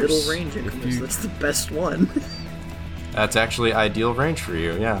meters. the middle range increments. That's the best one. That's actually ideal range for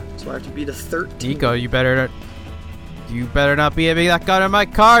you, yeah. So I have to beat a 13. Nico, you better not be aiming that gun in my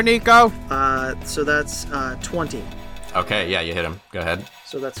car, Nico. So that's 20. Okay, yeah, you hit him. Go ahead.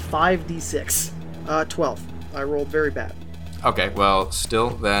 So that's 5d6. 12. I rolled very bad. Okay, well,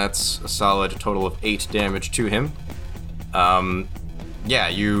 still, that's a solid total of 8 damage to him. Yeah,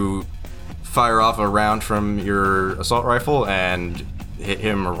 you fire off a round from your assault rifle and hit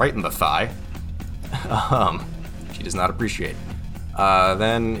him right in the thigh. She does not appreciate.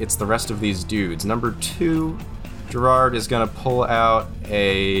 Then it's the rest of these dudes. Number 2, Gerard is gonna pull out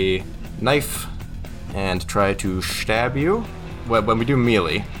a knife and try to stab you. When we do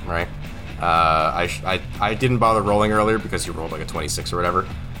melee, right? I didn't bother rolling earlier because you rolled like a 26 or whatever.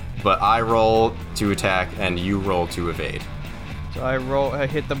 But I roll to attack and you roll to evade. So I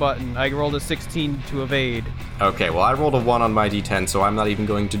hit the button. I rolled a 16 to evade. Okay, well I rolled a 1 on my d10, so I'm not even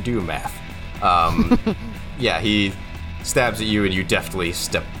going to do math. Yeah, he stabs at you and you deftly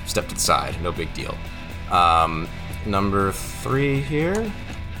step to the side. No big deal. Number 3 here.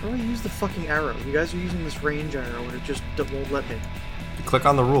 How do I use the fucking arrow? You guys are using this range arrow and it just won't let me. Click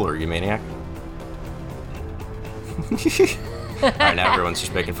on the ruler, you maniac. Alright, now everyone's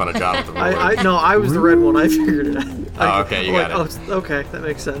just making fun of John with the ruler. No, I was the red one. I figured it out. Oh, okay, you got it. Oh, okay, that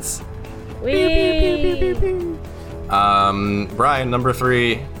makes sense. Whee! Brian, number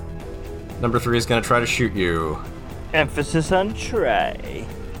 3. Number 3 is gonna try to shoot you. Emphasis on try.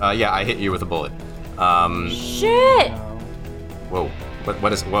 Yeah, I hit you with a bullet. Shit! Whoa.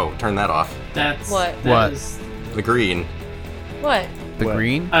 What is? Whoa, turn that off. That's... What? that What? is- The green. What? The What?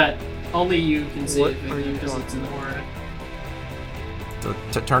 green? only you can see What it are you because talking it's an aura.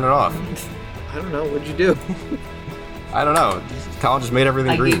 Turn it off. I don't know. What'd you do? I don't know. Colin just made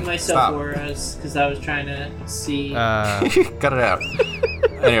everything I green. gave myself Stop. auras because I was trying to see... Cut it out.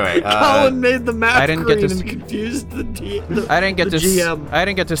 Anyway, Colin made the map I didn't get green to and see- confused the I didn't get the to GM. I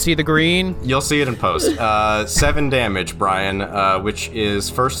didn't get to see the green. you'll see it in post. 7 damage, Brian, which is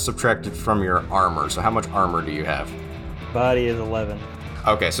first subtracted from your armor. So how much armor do you have? Body is 11.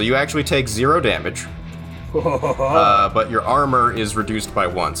 Okay, so you actually take 0 damage, but your armor is reduced by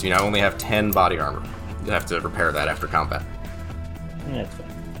 1, so you now only have 10 body armor. You have to repair that after combat. That's fine.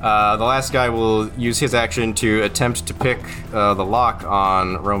 The last guy will use his action to attempt to pick the lock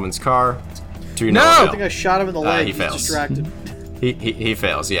on Roman's car. To no I avail. think I shot him in the leg. he He's fails. distracted. He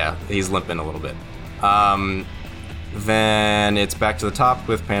fails, yeah. He's limping a little bit. Then it's back to the top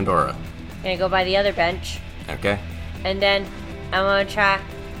with Pandora. Gonna go by the other bench. Okay. And then I'm gonna try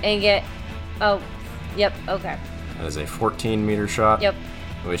and get. Oh, yep. Okay. That is a 14-meter shot. Yep.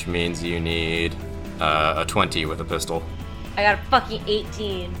 Which means you need a 20 with a pistol. I got a fucking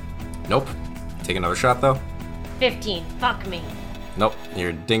 18. Nope. Take another shot though. 15. Fuck me. Nope.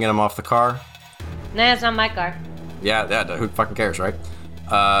 You're dinging him off the car. Nah, it's not my car. Yeah, who fucking cares, right?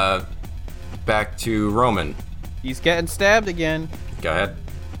 Back to Roman. He's getting stabbed again. Go ahead.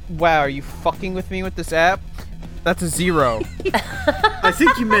 Wow, are you fucking with me with this app? That's a 0. I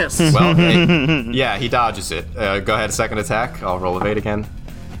think you missed. Well, yeah, he dodges it. Go ahead, second attack. I'll roll evade again.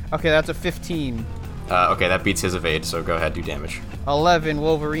 Okay, that's a 15. Okay, that beats his evade, so go ahead, do damage. 11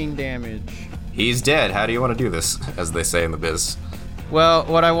 Wolverine damage. He's dead. How do you want to do this, as they say in the biz? Well,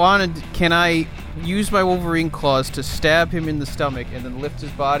 what I wanted, can I use my Wolverine claws to stab him in the stomach and then lift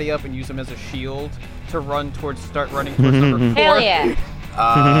his body up and use him as a shield to start running towards number 4? Hell yeah. You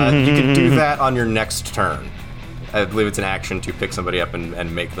can do that on your next turn. I believe it's an action to pick somebody up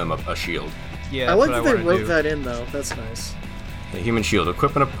and make them a shield. Yeah, I like that's that what they wanna wrote do. that in, though. That's nice. A human shield.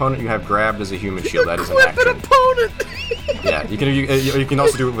 Equip an opponent you have grabbed as a human shield. That is an Equip an action. opponent! Yeah, you can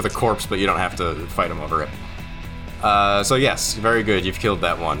also do it with a corpse, but you don't have to fight him over it. So yes, very good. You've killed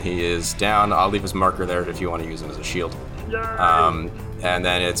that one. He is down. I'll leave his marker there if you want to use him as a shield. And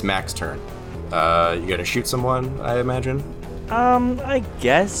then it's Mac's turn. You gonna shoot someone, I imagine? I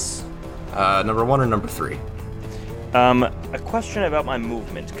guess. Number 1 or number 3? A question about my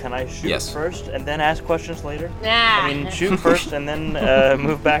movement. Can I shoot Yes. first and then ask questions later? Nah. I mean, shoot first and then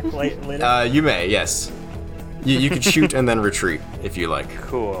move back later? You may, yes. You could shoot and then retreat if you like.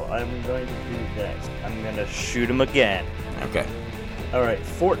 Cool. I'm going to do that. I'm going to shoot him again. Okay. Alright,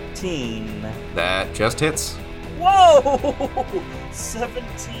 14. That just hits. Whoa!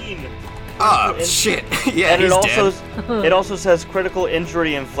 17. Oh, shit. Yeah, And he's it also says critical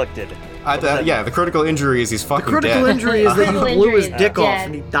injury inflicted. dead. Yeah, the critical injury is he's fucking Critical dead. injury is that you Critical blew his injury, dick off dead.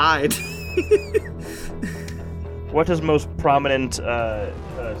 and he died. What is most prominent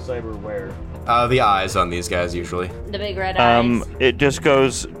cyberware? The eyes on these guys, usually. The big red eyes. It just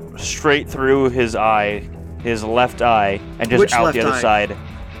goes straight through his eye, his left eye, and just Which out left the other eye? side.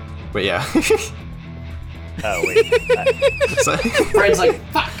 But yeah. Oh, wait. So- Fred's like,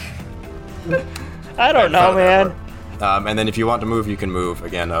 fuck. I don't know, man. And then if you want to move, you can move.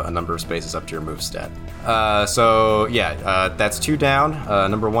 Again, a number of spaces up to your move stat. So, yeah, that's 2 down.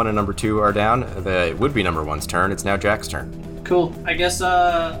 Number 1 and number 2 are down. It would be number 1's turn. It's now Jack's turn. Cool. I guess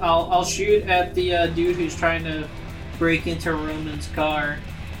I'll shoot at the dude who's trying to break into Roman's car.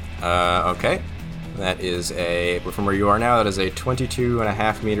 Okay. That is from where you are now, that is a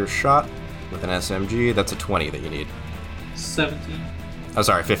 22.5-meter shot with an SMG. That's a 20 that you need. 17. Oh,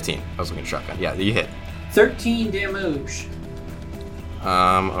 sorry, 15. I was looking at shotgun. Yeah, you hit. 13 damage.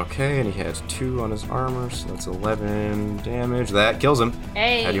 Okay, and he has 2 on his armor, so that's 11 damage. That kills him.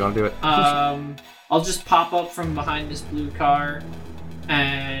 Hey. How do you want to do it? I'll just pop up from behind this blue car,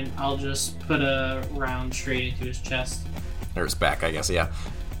 and I'll just put a round straight into his chest. Or his back, I guess, yeah.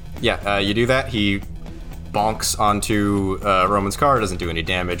 Yeah, you do that. He bonks onto Roman's car, doesn't do any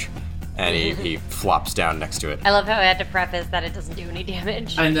damage, and he flops down next to it. I love how I had to preface that it doesn't do any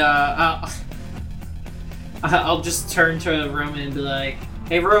damage. And I'll just turn to Roman and be like,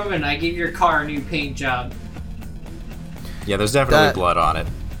 "Hey Roman, I gave your car a new paint job." Yeah, there's definitely That- blood on it.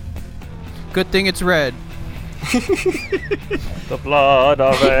 Good thing it's red. The blood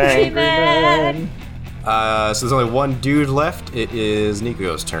of angry men. So there's only one dude left. It is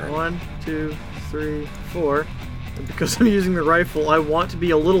Nico's turn. 1, 2, 3, 4. And because I'm using the rifle, I want to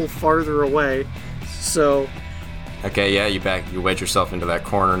be a little farther away. So Okay, yeah, you wedge yourself into that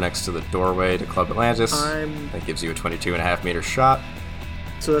corner next to the doorway to Club Atlantis. I'm. That gives you a 22.5-meter shot.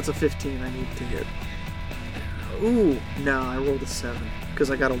 So that's a 15 I need to hit. Ooh, no, I rolled a 7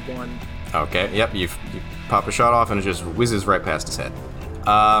 because I got a 1. Okay, yep, you pop a shot off and it just whizzes right past his head.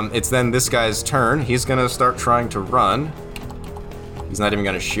 It's then this guy's turn. He's gonna start trying to run. He's not even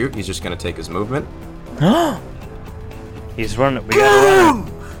gonna shoot, he's just gonna take his movement. He's running. We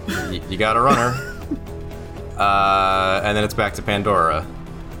gotta run. You got a runner. And then it's back to Pandora.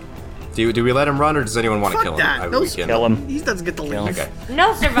 Do we let him run or does anyone want to Fuck kill him? that. No, Kill him. He doesn't get to leave. Okay,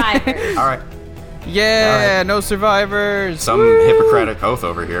 No survivors. alright. Yeah, no survivors. Some Hippocratic oath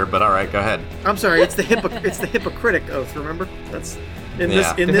over here, but alright, go ahead. I'm sorry, it's the Hippocratic oath. Remember, that's in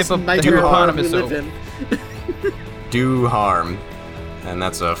Yeah. this The nightmare world we hippopotamus live oath. in. Do harm. And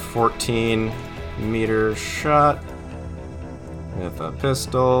that's a 14-meter shot with a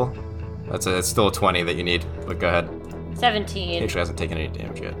pistol. It's still a 20 that you need, but go ahead. 17. Actually hasn't taken any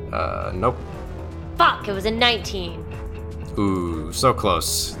damage yet. Nope. Fuck, it was a 19. Ooh, so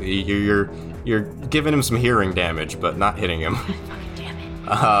close. You're giving him some hearing damage, but not hitting him. Damn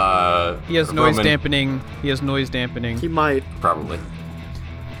it. He has noise Roman, dampening. He might. Probably.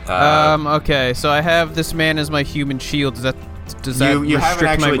 Okay, so I have this man as my human shield. Does that you haven't restrict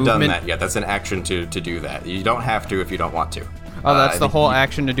my actually done movement? that yet. That's an action to do that. You don't have to if you don't want to. Oh, that's I the think whole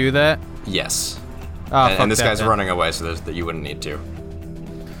action to do that? Yes. Oh, and fuck this that guy's then. running away, so that you wouldn't need to.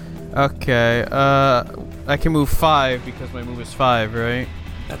 Okay, I can move 5 because my move is 5, right?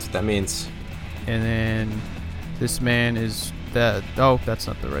 That's what that means. And then this man is that. Oh, that's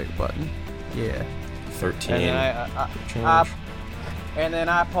not the right button. Yeah. 13. And then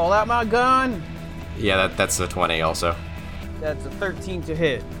I pull out my gun. Yeah, that's a 20 also. That's a 13 to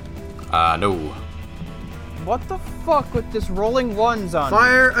hit. No. What the fuck with this rolling ones on?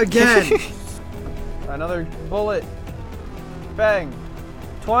 Fire again. Another bullet. Bang.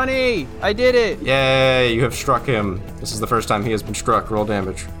 20. I did it. Yay, you have struck him. This is the first time he has been struck. Roll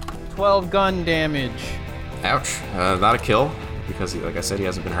damage. 12 gun damage. Ouch. Not a kill, because, like I said, he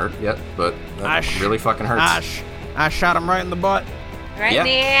hasn't been hurt yet, but that really fucking hurts. I shot him right in the butt. Right Yeah. in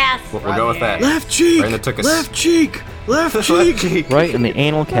the ass. We'll go with that. Left cheek. Brandon took a Left cheek. Left cheek. Right in the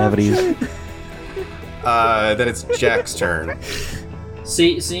anal cavities. Then it's Jack's turn.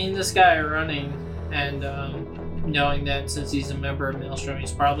 Seeing this guy running and knowing that since he's a member of Maelstrom,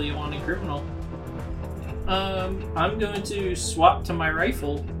 he's probably a wanted criminal. I'm going to swap to my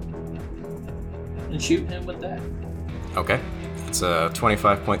rifle and shoot him with that, Okay. It's a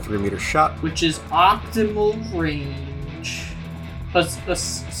 25.3 meter shot. which is optimal range. A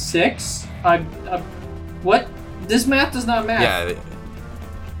 6? What? This math does not match. Yeah.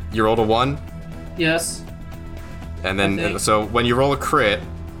 You rolled a 1, Yes. and I then think- so when you roll a crit,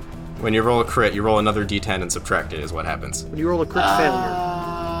 you roll another d10 and subtract it is what happens. When you roll a crit failure.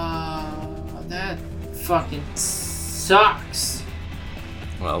 That fucking sucks.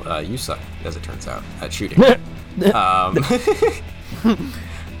 Well, you suck, as it turns out, at shooting.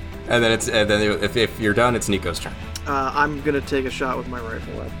 And then if you're done, it's Nico's turn. I'm gonna take a shot with my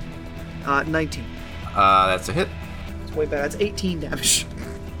rifle. 19. That's a hit. It's way bad. That's 18 damage.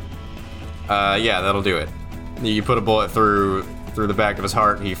 Yeah, that'll do it. You put a bullet through the back of his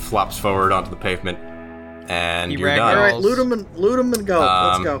heart. He flops forward onto the pavement, and He you're ragdolls. done. All right, loot him and go.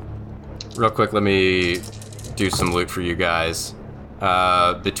 Let's go. Real quick, let me do some loot for you guys.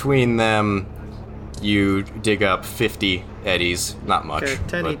 Between them, you dig up 50 eddies. Not much. Okay,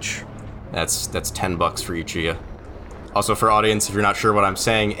 10 but each. That's $10 for each of you. Also, for audience, if you're not sure what I'm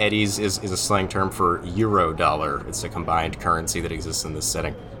saying, eddies is a slang term for euro dollar. It's a combined currency that exists in this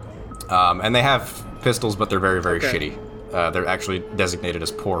setting. And they have pistols, but they're very, very Okay. shitty. They're actually designated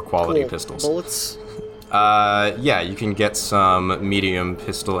as poor quality Cool. pistols. Bullets. Yeah, you can get some medium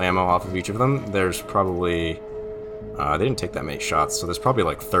pistol ammo off of each of them. There's probably... they didn't take that many shots, so there's probably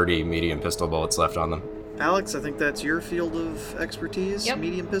like 30 medium pistol bullets left on them. Alex, I think that's your field of expertise. Yep.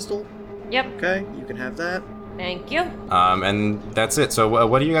 Medium pistol. Yep. Okay, you can have that. Thank you. And that's it. So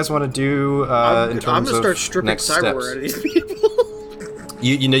what do you guys want to do I'm in terms gonna start of stripping next cyberware steps? out of these people.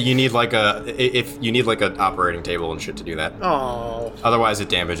 You need like an operating table and shit to do that. Oh, Otherwise, it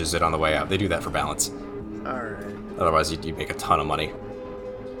damages it on the way out. They do that for balance. all right. Otherwise, you make a ton of money.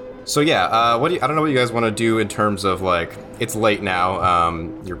 So yeah, I don't know what you guys want to do in terms of like, it's late now.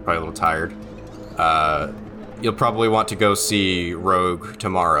 You're probably a little tired. You'll probably want to go see Rogue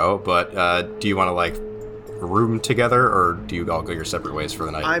tomorrow, but do you want to like room together, or do you all go your separate ways for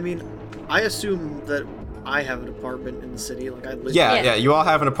the night? I mean, I assume that I have an apartment in the city. Like I live. Yeah, you all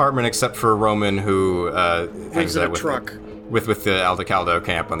have an apartment except for Roman, who Lives hangs in out a with truck. with the Aldecaldo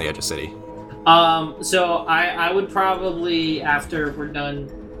camp on the edge of city. So I would probably, after we're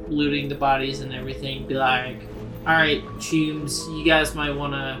done looting the bodies and everything, be like, alright, Chooms, you guys might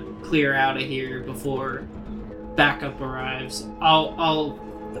want to clear out of here before backup arrives. I'll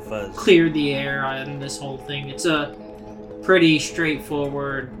The fuzz. clear the air on this whole thing. It's a pretty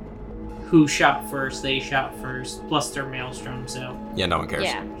straightforward who shot first, they shot first, plus they're Maelstrom, so Yeah, no one cares.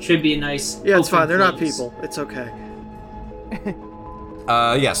 Yeah. should be a nice Yeah, it's open fine. They're not place. people. It's okay.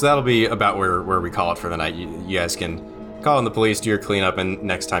 Yeah, so that'll be about where we call it for the night. You guys can call in the police, do your cleanup, and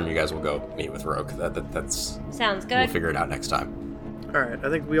next time you guys will go meet with Rogue. That's Sounds we'll good. figure it out next time. All right. I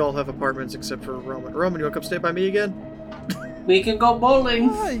think we all have apartments except for Roman. Roman, you want to come stay by me again? We can go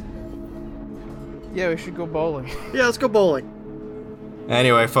bowling. Yeah, we should go bowling. Yeah, let's go bowling.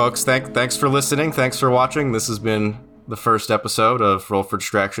 Anyway, folks, thanks for listening. Thanks for watching. This has been the first episode of Roll for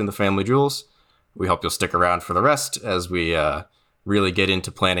Distraction: The Family Jewels. We hope you'll stick around for the rest as we really get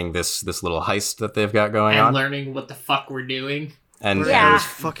into planning this little heist that they've got going And on. learning what the fuck we're doing. and Learning how this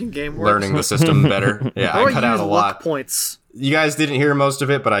fucking game works. learning the system better. Yeah, I cut out a lot. Points. You guys didn't hear most of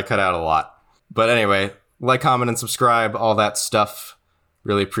it, but I cut out a lot. But anyway, like, comment, and subscribe, all that stuff.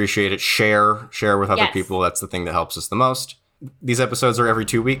 Really appreciate it. Share with other people. That's the thing that helps us the most. These episodes are every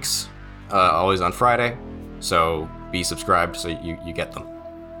 2 weeks, always on Friday. So be subscribed so you get them.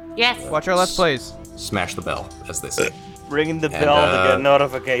 Yes. Watch our Let's Plays. Smash the bell, as they say. Ringing the bell to get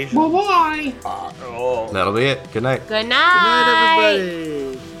notifications. Bye-bye. That'll be it. Good night. Good night. Good night,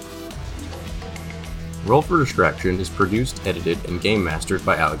 everybody. Roll for Distraction is produced, edited, and game mastered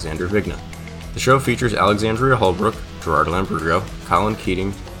by Alexander Vigna. The show features Alexandria Holbrook, Gerard Lambrugho, Colin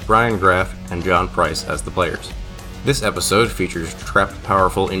Keating, Brian Graff, and John Price as the players. This episode features Trapped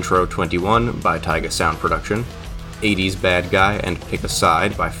Powerful Intro 21 by Taiga Sound Production, 80s Bad Guy and Pick a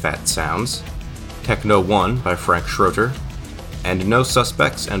Side by Fat Sounds, Techno 1 by Frank Schroeter, and No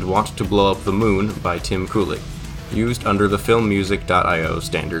Suspects and Want to Blow Up the Moon by Tim Cooley, used under the filmmusic.io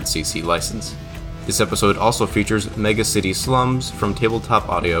standard CC license. This episode also features Mega City Slums from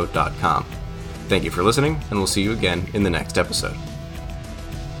tabletopaudio.com. Thank you for listening, and we'll see you again in the next episode.